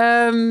wat...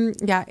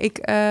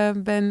 ik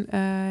ben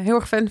heel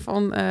erg fan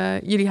van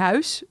jullie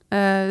huis.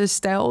 De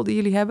stijl die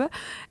jullie hebben.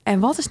 En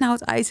wat is nou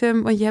het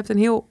item... Want je hebt een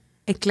heel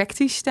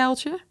eclectisch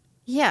stijltje.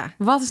 Ja.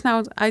 Wat is nou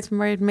het item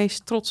waar je het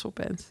meest trots op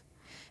bent?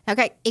 Nou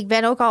kijk, ik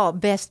ben ook al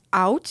best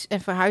oud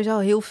en verhuis al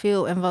heel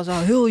veel en was al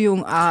heel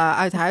jong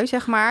uit huis,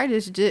 zeg maar.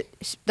 Dus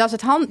dat is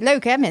het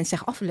leuk, hè? Mensen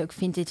zeggen, leuk,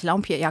 vintage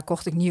lampje. Ja,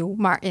 kocht ik nieuw,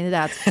 maar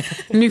inderdaad.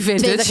 Nu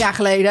vintage. 20 jaar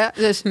geleden,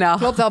 dus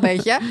klopt wel een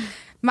beetje.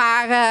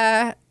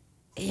 Maar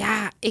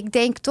ik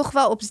denk toch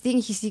wel op de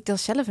dingetjes die ik dan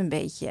zelf een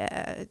beetje...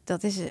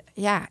 dat is,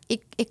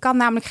 ik kan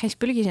namelijk geen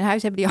spulletjes in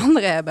huis hebben die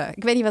anderen hebben.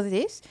 Ik weet niet wat het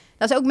is.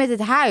 Dat is ook met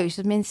het huis.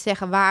 Dat mensen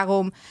zeggen,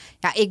 waarom...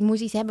 Ja, ik moet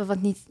iets hebben wat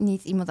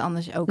niet iemand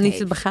anders ook niet heeft.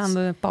 Het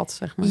begaande pad,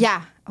 zeg maar.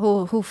 Ja,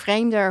 hoe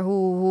vreemder,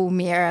 hoe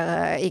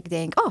meer ik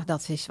denk...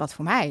 dat is wat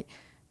voor mij.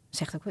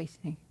 Zegt ook wel iets.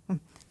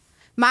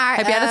 Maar,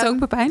 heb jij dat ook,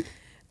 Pepijn?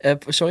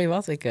 Sorry,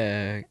 wat?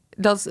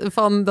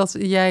 Dat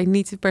jij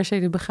niet per se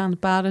de begaande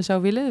paden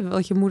zou willen,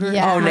 wat je moeder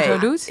zo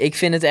doet? Ik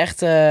vind het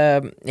echt...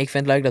 ik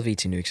vind het leuk dat we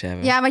iets in Nuix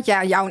hebben. Ja, want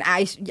jou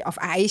een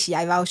ijs,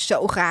 jij wou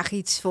zo graag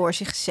iets voor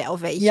zichzelf,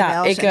 weet je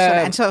wel.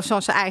 En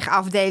zo'n zijn eigen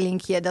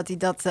afdelingje, dat hij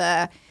dat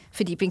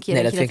verdiepingje...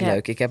 Nee, dat vind ik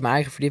leuk. Ik heb mijn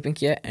eigen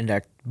verdiepingje en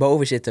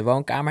daarboven zit de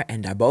woonkamer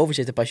en daarboven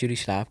zitten pas jullie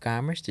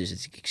slaapkamers.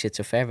 Dus ik zit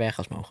zo ver weg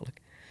als mogelijk.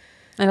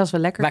 En dat is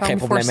wel lekker, waar ik geen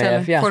probleem mee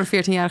heb. Ja. Voor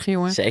een 14-jarige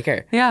jongen.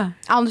 Zeker. Ja.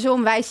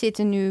 Andersom, wij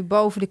zitten nu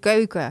boven de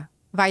keuken,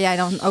 waar jij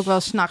dan ook wel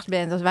 's nachts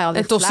bent, als wij al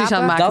en tosti's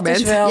aan het maken bent.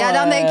 Ja,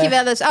 dan denk je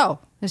wel eens, dat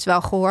is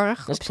wel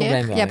goorig. Dat is op probleem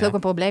zich. wel, je hebt ook een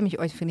probleem dat je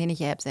ooit een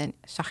vriendinnetje hebt en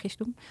zachtjes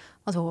doen.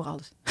 Want we horen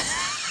alles.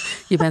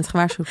 Je bent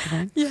gewaarschuwd.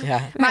 Ja.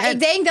 Maar ik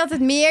denk dat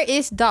het meer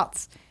is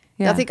dat.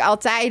 Ja. Dat ik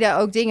altijd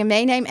ook dingen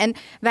meeneem. En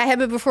wij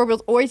hebben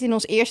bijvoorbeeld ooit in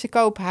ons eerste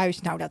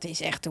koophuis... Nou, dat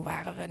is echt... Toen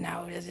waren we...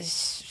 Nou, dat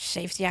is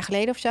 17 jaar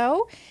geleden of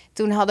zo.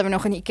 Toen hadden we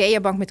nog een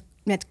IKEA-bank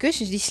met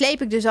kussens. Die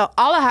sleep ik dus al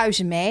alle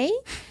huizen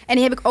mee. En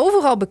die heb ik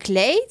overal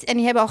bekleed. En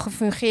die hebben al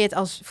gefungeerd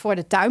als voor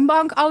de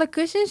tuinbank, alle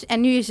kussens.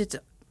 En nu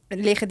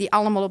liggen die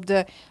allemaal op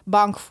de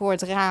bank voor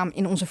het raam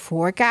in onze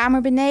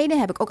voorkamer beneden.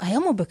 Heb ik ook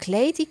helemaal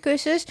bekleed, die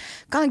kussens.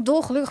 Kan ik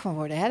dolgelukkig van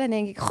worden. Hè? Dan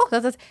denk ik,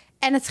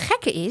 En het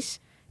gekke is...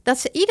 dat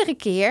ze iedere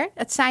keer,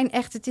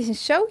 het is een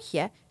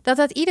zootje,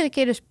 dat iedere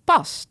keer dus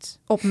past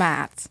op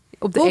maat.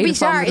 Op de Hoe een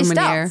bizar is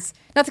manier. dat?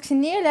 Dat ik ze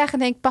neerleg en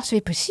denk, past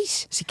weer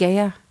precies.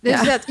 Ikea. Dus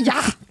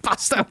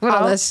past ook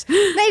alles.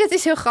 Nee, dat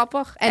is heel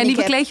grappig. En die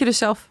bekleed je dus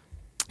zelf?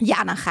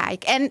 Ja, dan ga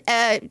ik. En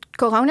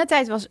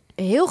coronatijd was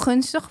heel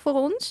gunstig voor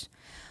ons.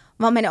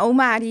 Want mijn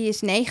oma, die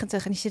is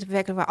 90 en die zit op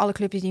werkelijk waar alle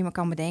clubjes die je maar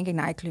kan bedenken.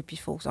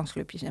 Naaiclubjes,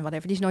 volksdansclubjes en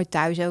whatever. Die is nooit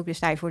thuis ook, dus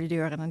sta je voor de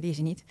deur en dan die is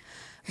ze niet.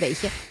 Weet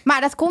je.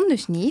 Maar dat kon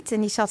dus niet.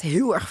 En die zat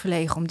heel erg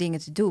verlegen om dingen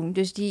te doen.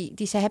 Dus die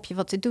zei, heb je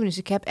wat te doen? Dus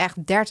ik heb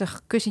echt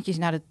 30 kussentjes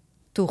naar de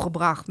toe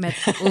gebracht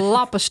met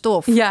lappen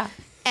stof. Ja.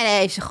 En dan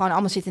heeft ze gewoon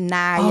allemaal zitten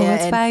naaien. Oh,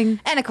 wat fijn.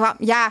 En dan kwam,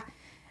 ja...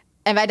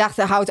 En wij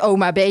dachten, houdt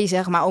oma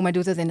bezig, maar oma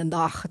doet het in een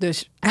dag.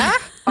 Dus,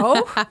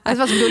 het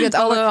was bedoeld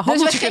dat oma...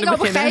 Dus we gingen op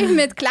een gegeven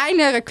moment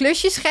kleinere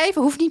klusjes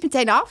geven. Hoeft niet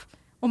meteen af,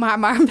 om haar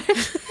maar een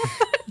beetje...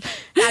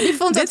 Ja, die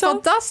vond het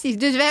fantastisch.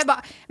 Dus we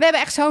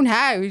hebben echt zo'n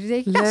huis.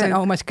 Dus dat zijn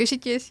oma's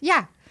kussentjes.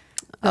 Ja,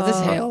 dat is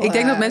heel... Ik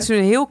denk dat mensen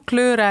een heel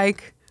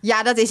kleurrijk...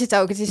 Ja, dat is het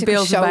ook. Het is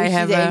een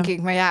zootje, denk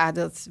ik. Maar ja,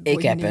 dat...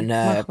 Ik heb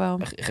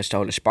een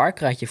gestolen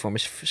sparkratje voor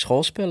mijn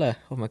schoolspullen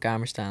op mijn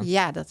kamer staan.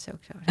 Ja, dat is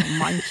ook zo. Een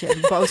mandje,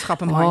 een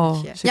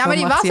boodschappenmandje. Ja, maar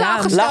die was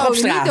al gestolen, lag op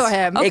straat. Niet door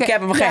hem. Okay. Ik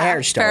heb hem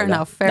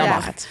geherstolen. Fair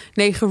mag het.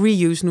 Nee,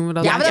 gereuse noemen we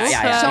dat. Ja, maar dat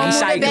is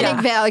zo'n moeder ben ik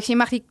wel. Ik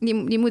zeg,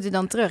 die moeten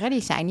dan terug. Hè?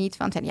 Die zei niet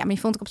van... Ja, maar die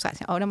vond ik op straat.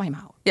 Oh, dan mag je hem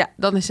houden. Ja,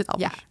 dan is het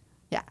anders.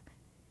 Ja.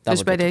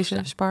 Dus bij deze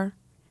spar.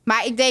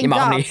 Maar ik denk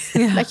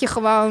dat je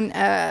gewoon...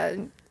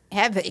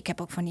 ik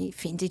heb ook van die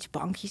vintage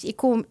bankjes.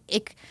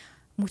 Ik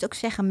moet ook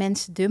zeggen,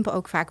 mensen dumpen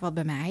ook vaak wat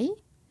bij mij.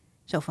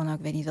 Zo van, ik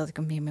weet niet dat ik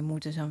er meer mee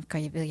moet. Dus dan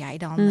wil jij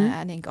dan...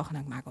 denk ik,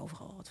 ik maak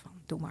overal wat van.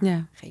 Doe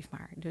maar, geef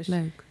maar. Dus,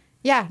 leuk.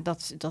 Ja,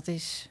 dat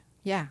is...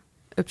 Ja.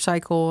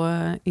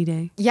 Upcycle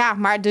idee. Ja,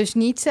 maar dus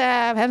niet...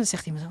 dan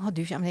zegt iemand,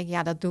 duurzaam. Dan denk ik,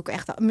 ja, dat doe ik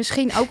echt...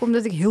 Misschien ook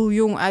omdat ik heel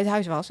jong uit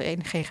huis was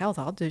en geen geld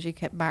had. Dus ik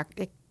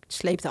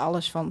sleepte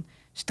alles van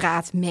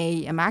straat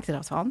mee en maakte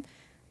dat van.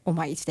 Om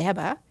maar iets te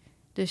hebben.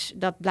 Dus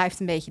dat blijft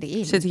een beetje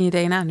erin. Zit in je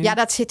DNA nu? Ja,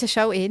 dat zit er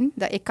zo in.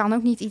 Ik kan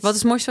ook niet iets... Wat is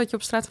het mooiste wat je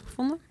op straat hebt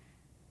gevonden?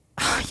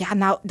 Oh, ja,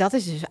 nou, dat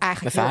is dus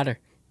eigenlijk... Mijn vader.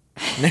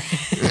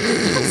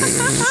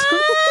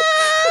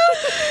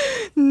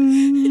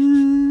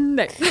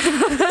 Nee.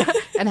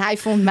 En hij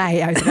vond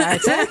mij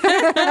uiteraard. Hè?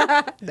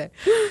 Nee.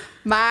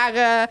 Maar,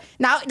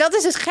 nou, dat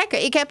is het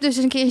gekke. Ik heb dus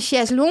een keer een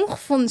chaiselong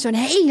gevonden. Zo'n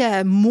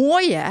hele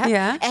mooie.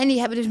 Ja. En die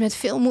hebben dus met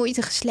veel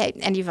moeite gesleept.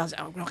 En die was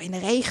ook nog in de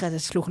regen.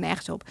 Dat sloeg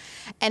nergens op.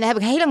 En daar heb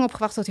ik heel lang op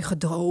gewacht tot hij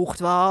gedroogd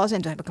was.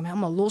 En toen heb ik hem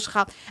helemaal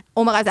losgehaald.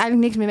 Om er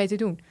uiteindelijk niks meer mee te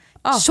doen.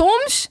 Oh.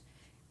 Soms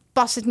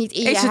past het niet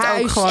in je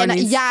huis.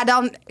 En ja,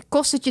 dan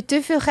kost het je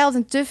te veel geld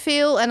en te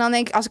veel. En dan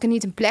denk ik, als ik er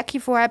niet een plekje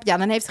voor heb, ja,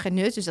 dan heeft het geen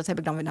nut. Dus dat heb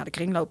ik dan weer naar de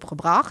kringloop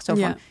gebracht. Zo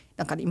van,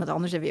 dan kan iemand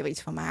anders er weer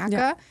iets van maken.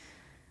 Ja.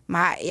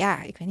 Maar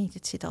ja, ik weet niet,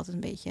 het zit altijd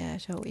een beetje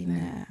zo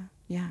in,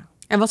 ja.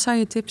 En wat zou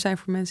je tip zijn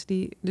voor mensen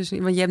die... Dus,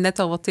 want je hebt net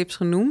al wat tips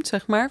genoemd,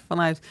 zeg maar.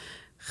 Vanuit,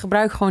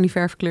 gebruik gewoon die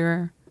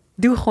verfkleur.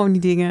 Doe gewoon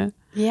die dingen.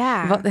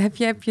 Ja. Wat,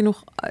 heb je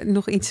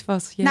nog iets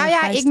wat je... Nou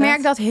ja, ik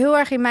merk dat heel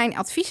erg in mijn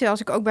adviezen.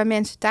 Als ik ook bij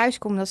mensen thuis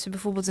kom, dat ze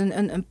bijvoorbeeld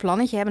een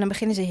plannetje hebben. Dan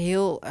beginnen ze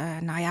heel,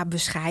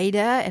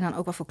 bescheiden. En dan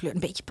ook wel voor kleur een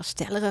beetje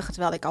pastellerig.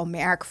 Terwijl ik al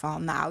merk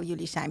van, nou,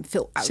 jullie zijn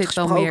veel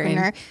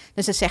uitgesprokener.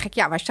 Dus dan zeg ik,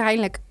 ja,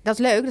 waarschijnlijk, dat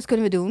is leuk, dat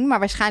kunnen we doen. Maar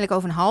waarschijnlijk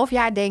over een half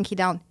jaar denk je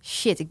dan,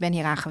 shit, ik ben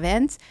hieraan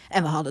gewend.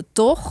 En we hadden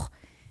toch...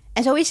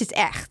 En zo is het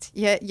echt.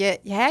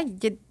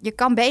 Je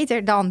kan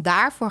beter dan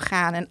daarvoor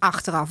gaan en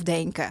achteraf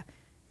denken...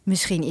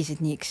 Misschien is het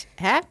niks.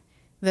 Hè?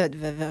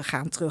 We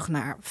gaan terug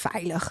naar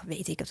veilig.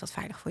 Weet ik wat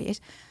veilig voor je is.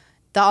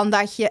 Dan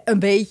dat je een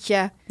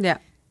beetje... Ja.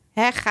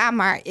 Ga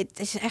maar. Het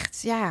is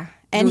echt, ja...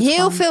 En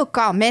heel veel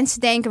kan. Mensen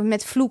denken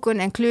met vloeken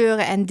en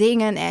kleuren en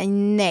dingen.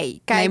 En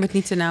nee. Kijk, neem het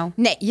niet te nauw.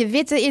 Nee, je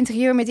witte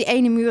interieur met die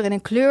ene muur en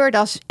een kleur...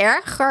 dat is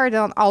erger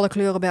dan alle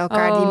kleuren bij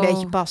elkaar die een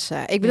beetje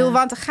passen. Ik bedoel,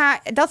 want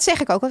dat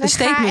zeg ik ook altijd.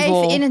 Ga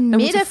even in het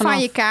midden van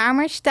je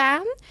kamer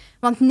staan.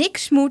 Want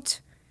niks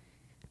moet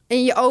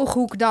in je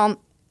ooghoek dan...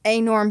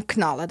 enorm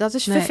knallen. Dat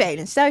is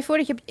vervelend. Stel je voor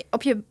dat je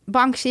op je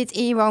bank zit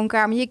in je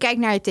woonkamer. Je kijkt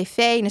naar je tv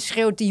en dan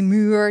schreeuwt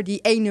die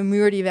ene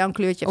muur die wel een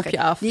kleurtje op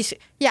je af.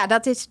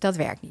 Dat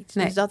werkt niet.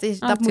 Nee. Dus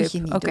dat moet je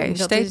niet doen. Oké,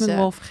 statement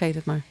wall, vergeet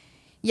het maar.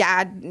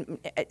 Ja,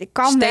 het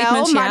kan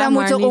wel, maar dan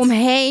moet er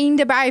omheen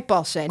erbij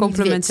passen. En niet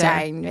wit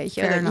zijn, weet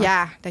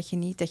je. Dat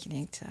je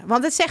denkt...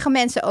 Want dat zeggen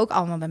mensen ook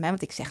allemaal bij mij.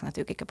 Want ik zeg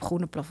natuurlijk, ik heb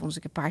groene plafonds,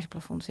 ik heb paarse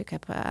plafonds, ik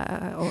heb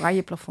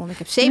oranje plafond, ik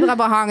heb zebra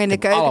behang in de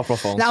keuken. Alle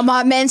plafonds. Nou,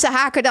 maar mensen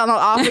haken dan al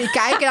af, die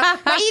kijken dan.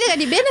 Maar iedereen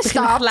die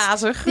binnenstapt,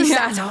 glazig. Die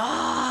staat,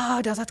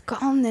 dat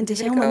kan. En het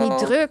is helemaal niet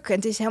druk. En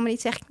het is helemaal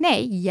niet, zeg ik,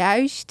 nee,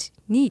 juist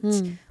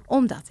niet.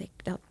 Omdat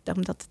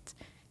het,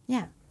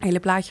 ja... hele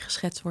plaatje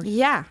geschetst wordt.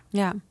 Ja.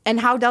 En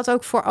hou dat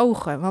ook voor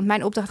ogen. Want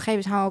mijn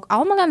opdrachtgevers houden ook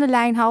allemaal aan de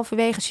lijn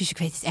halverwege. Dus ik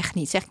weet het echt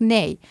niet. Zeg ik,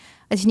 nee,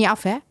 het is niet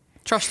af, hè?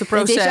 Trust the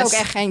process. Het is ook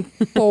echt geen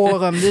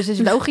forum. Dus het is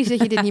logisch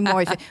dat je dit niet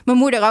mooi vindt. Mijn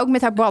moeder ook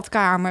met haar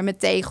badkamer, met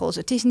tegels.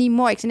 Het is niet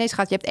mooi. Ik zei, nee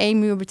schat, je hebt 1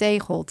 muur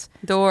betegeld.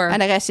 Door. En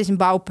de rest is een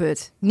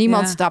bouwput.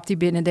 Niemand stapt die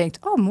binnen en denkt,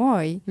 oh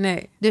mooi.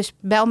 Nee. Dus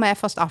bel me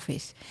even als het af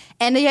is.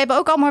 En je hebt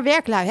ook allemaal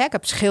werklui. Hè? Ik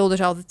heb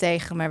schilders altijd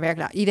tegen mijn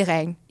werklui.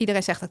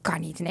 Iedereen zegt, dat kan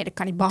niet. Nee, dat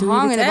kan niet.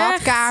 Behang in de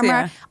badkamer.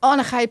 Ja. Oh,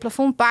 dan ga je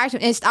plafond paars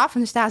doen. En is het af en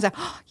dan staan ze,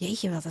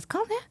 jeetje, wat dat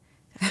kan,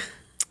 hè?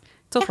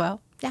 Toch wel.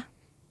 Ja.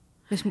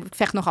 Dus ik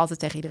vecht nog altijd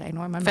tegen iedereen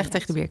hoor. Maar Vecht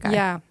tegen de weerkaai.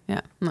 Ja.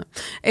 Nou.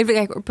 Even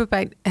kijken,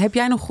 Pepijn, heb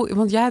jij nog goed...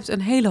 Want jij hebt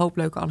een hele hoop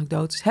leuke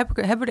anekdotes.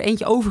 Hebben we er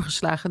eentje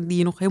overgeslagen die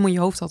je nog helemaal in je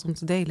hoofd had om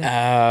te delen?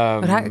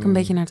 Raak ik een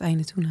beetje naar het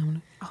einde toe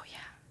namelijk. Oh ja.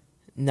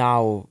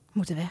 Nou...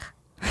 Moeten weg.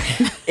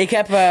 Ik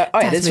heb...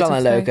 dit is wel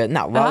een leuke.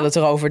 Nou, we hadden het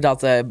erover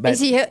dat... Is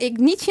hij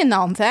niet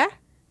gênant, hè?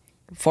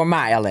 Voor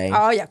mij alleen.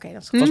 Oh ja, oké.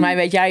 Dat is goed. Volgens mij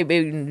weet jij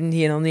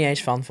hier nog niet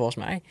eens van,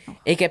 volgens mij. Oh.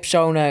 Ik heb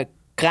zo'n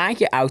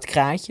oud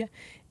kraantje.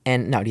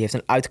 En nou, die heeft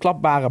een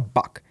uitklapbare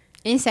bak.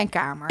 In zijn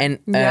kamer.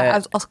 En,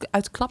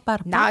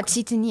 uitklapbare bak? Nou, het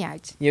ziet er niet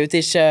uit.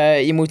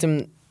 Je moet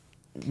hem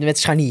met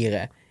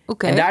scharnieren.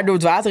 Okay. En daar doe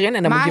het water in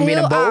en dan maar moet je hem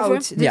weer naar boven.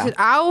 Oud. Dus een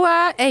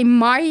oude,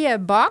 emaille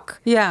bak.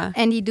 Ja.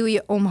 En die doe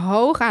je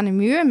omhoog aan de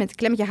muur. Met een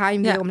klemmetje haal je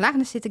hem weer omlaag en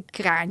dan zit een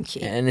kraantje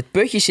in. En het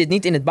putje zit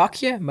niet in het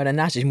bakje. Maar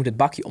daarnaast moet het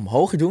bakje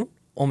omhoog doen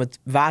om het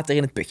water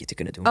in het putje te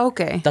kunnen doen.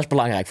 Oké. Dat is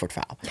belangrijk voor het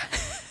verhaal. Ja.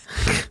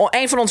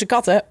 Een van onze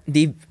katten,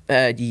 die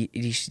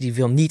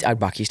wil niet uit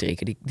bakjes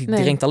drinken. Die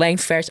drinkt alleen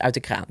vers uit de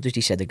kraan. Dus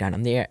die zet ik daar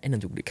dan neer en dan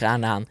doe ik de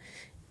kraan aan.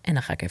 En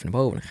dan ga ik even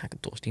naar boven. Dan ga ik een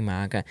tosti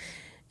maken.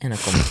 En dan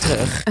kom ik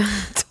terug.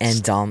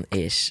 En dan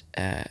is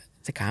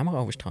de kamer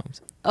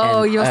overstroomd.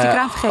 Oh, je was die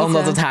kraan vergeten.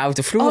 Omdat het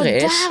houten vloeren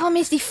is. Daarom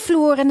is die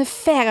vloer en de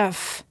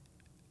verf.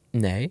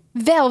 Nee.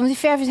 Wel, want die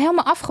verf is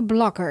helemaal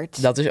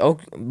afgeblakkerd. Dat is ook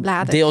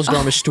deels door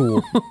mijn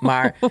stoel.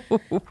 Maar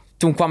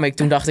toen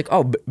dacht ik,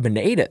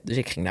 beneden. Dus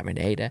ik ging naar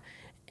beneden.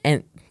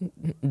 En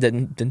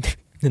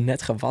de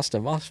net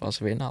gewaste was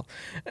weer nat.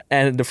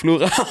 En de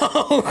vloer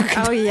ook.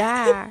 Oh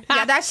ja.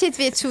 Ja, daar zit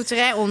weer het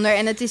souterrain onder.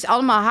 En het is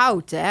allemaal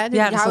hout, hè?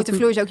 Dus die houten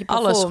vloer is ook je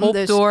plafond.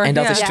 Alles op door. En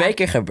dat is 2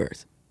 keer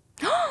gebeurd.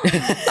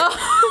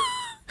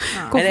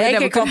 En 1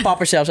 keer kwam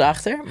papa zelfs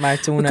achter. Maar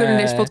toen, we kunnen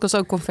deze podcast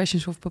ook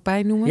Confessions of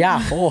Pepijn noemen. Ja,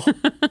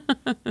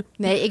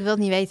 Nee, ik wil het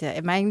niet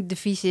weten. Mijn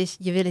devies is,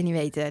 je wil het niet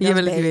weten. Dat je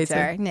wil is het niet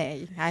beter. weten.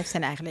 Nee, hij heeft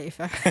zijn eigen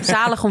leven.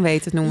 Zalig om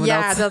weten noemen we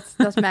dat. Ja,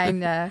 dat is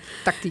mijn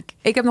tactiek.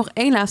 Ik heb nog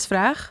 1 laatste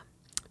vraag.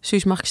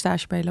 Suus, mag ik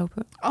stage bij je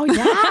lopen? Oh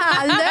ja,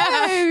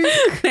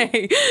 leuk!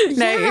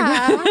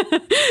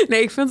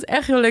 Nee, ik vind het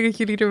echt heel leuk dat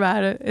jullie er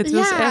waren. Het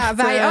was echt,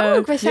 wij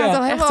ook. Wij zaten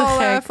al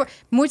helemaal voor.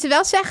 Moeten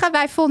wel zeggen,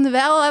 wij vonden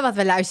wel, want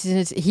wij luisterden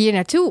het hier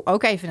naartoe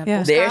ook even naar de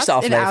podcast. De eerste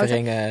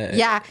aflevering.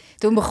 Ja,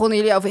 toen begonnen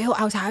jullie over heel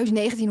oud huis,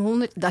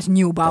 1900. Dat is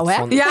nieuwbouw,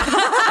 hè?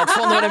 Dat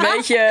vonden we een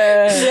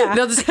beetje...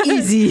 Dat is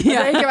easy.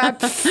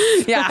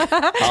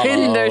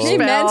 Kinderspel. Die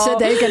mensen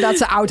denken dat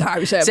ze oud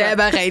huis hebben. Ze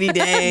hebben geen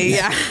idee.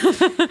 Ja.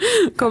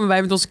 Komen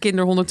wij met onze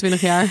kinderen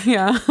 120 jaar.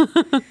 Ja.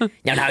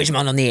 Jouw huis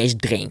mag nog niet eens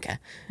drinken.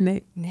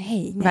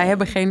 Nee. Wij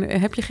hebben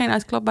heb je geen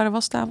uitklapbare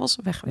wastafels?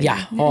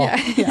 Wegwezen.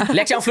 Ja.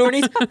 Lekt jouw vloer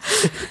niet?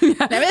 Nee,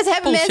 maar dat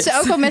hebben mensen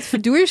ook al met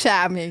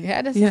verduurzaming.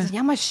 Hè? Dat is,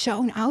 maar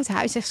zo'n oud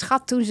huis. Zeg,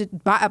 schat, toen ze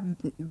het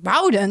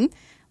bouwden,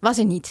 was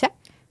er niets, hè?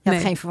 Je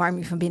had geen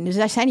verwarming van binnen. Dus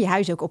daar zijn die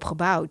huizen ook op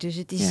gebouwd. Dus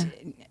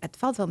het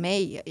valt wel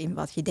mee in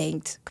wat je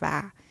denkt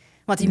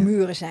want die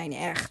muren zijn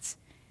echt...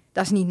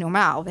 Dat is niet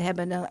normaal. We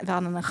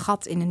hadden een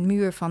gat in een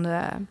muur van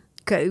de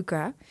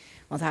keuken.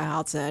 Want hij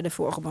had, de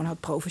vorige man had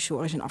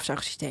professoris een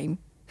afzuigsysteem.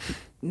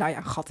 Nou ja,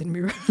 een gat in de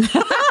muur.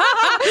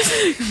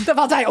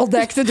 Wat hij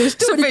ontdekte. Dus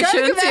toen die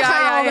keuken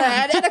weghaalde.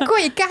 En dan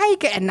kon je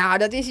kijken. En nou,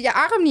 dat is je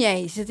arm niet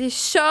eens. Het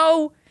is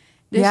zo...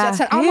 Dus dat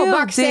zijn allemaal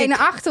bakstenen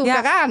achter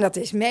elkaar aan. Dat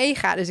is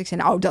mega. Dus ik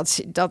zei, nou,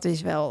 dat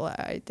is wel...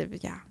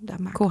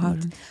 daar maak ik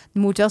niet. Ik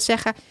moet wel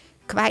zeggen...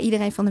 Qua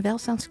iedereen van de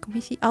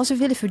welstandscommissie. Als we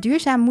willen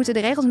verduurzamen, moeten de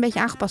regels een beetje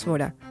aangepast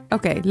worden.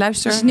 Oké,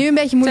 luister. Het is nu een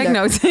beetje moeilijk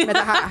met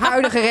de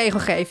huidige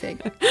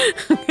regelgeving.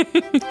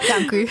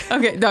 Dank u.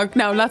 Oké, dank.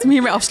 Nou, laten we hem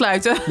hiermee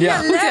afsluiten.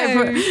 Ja,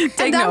 leuk.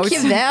 En dank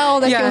je wel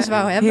dat je ons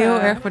wou hebben. Heel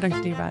erg bedankt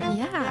dat jullie waren.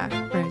 Ja.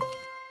 Great.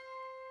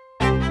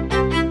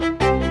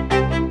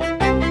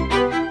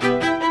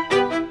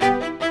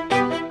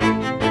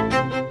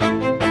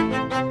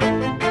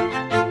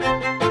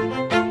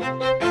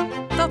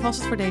 Dat was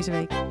het voor deze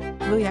week.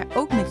 Wil jij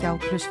ook met jouw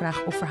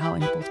klusvraag of verhaal in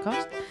de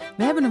podcast?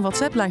 We hebben een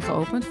WhatsApp-lijn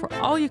geopend voor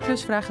al je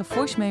klusvragen,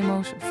 voice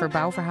memo's,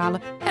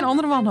 verbouwverhalen en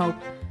andere wanhoop.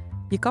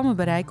 Je kan me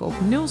bereiken op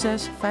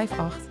 06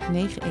 58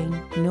 91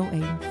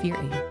 01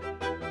 41.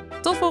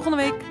 Tot volgende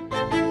week!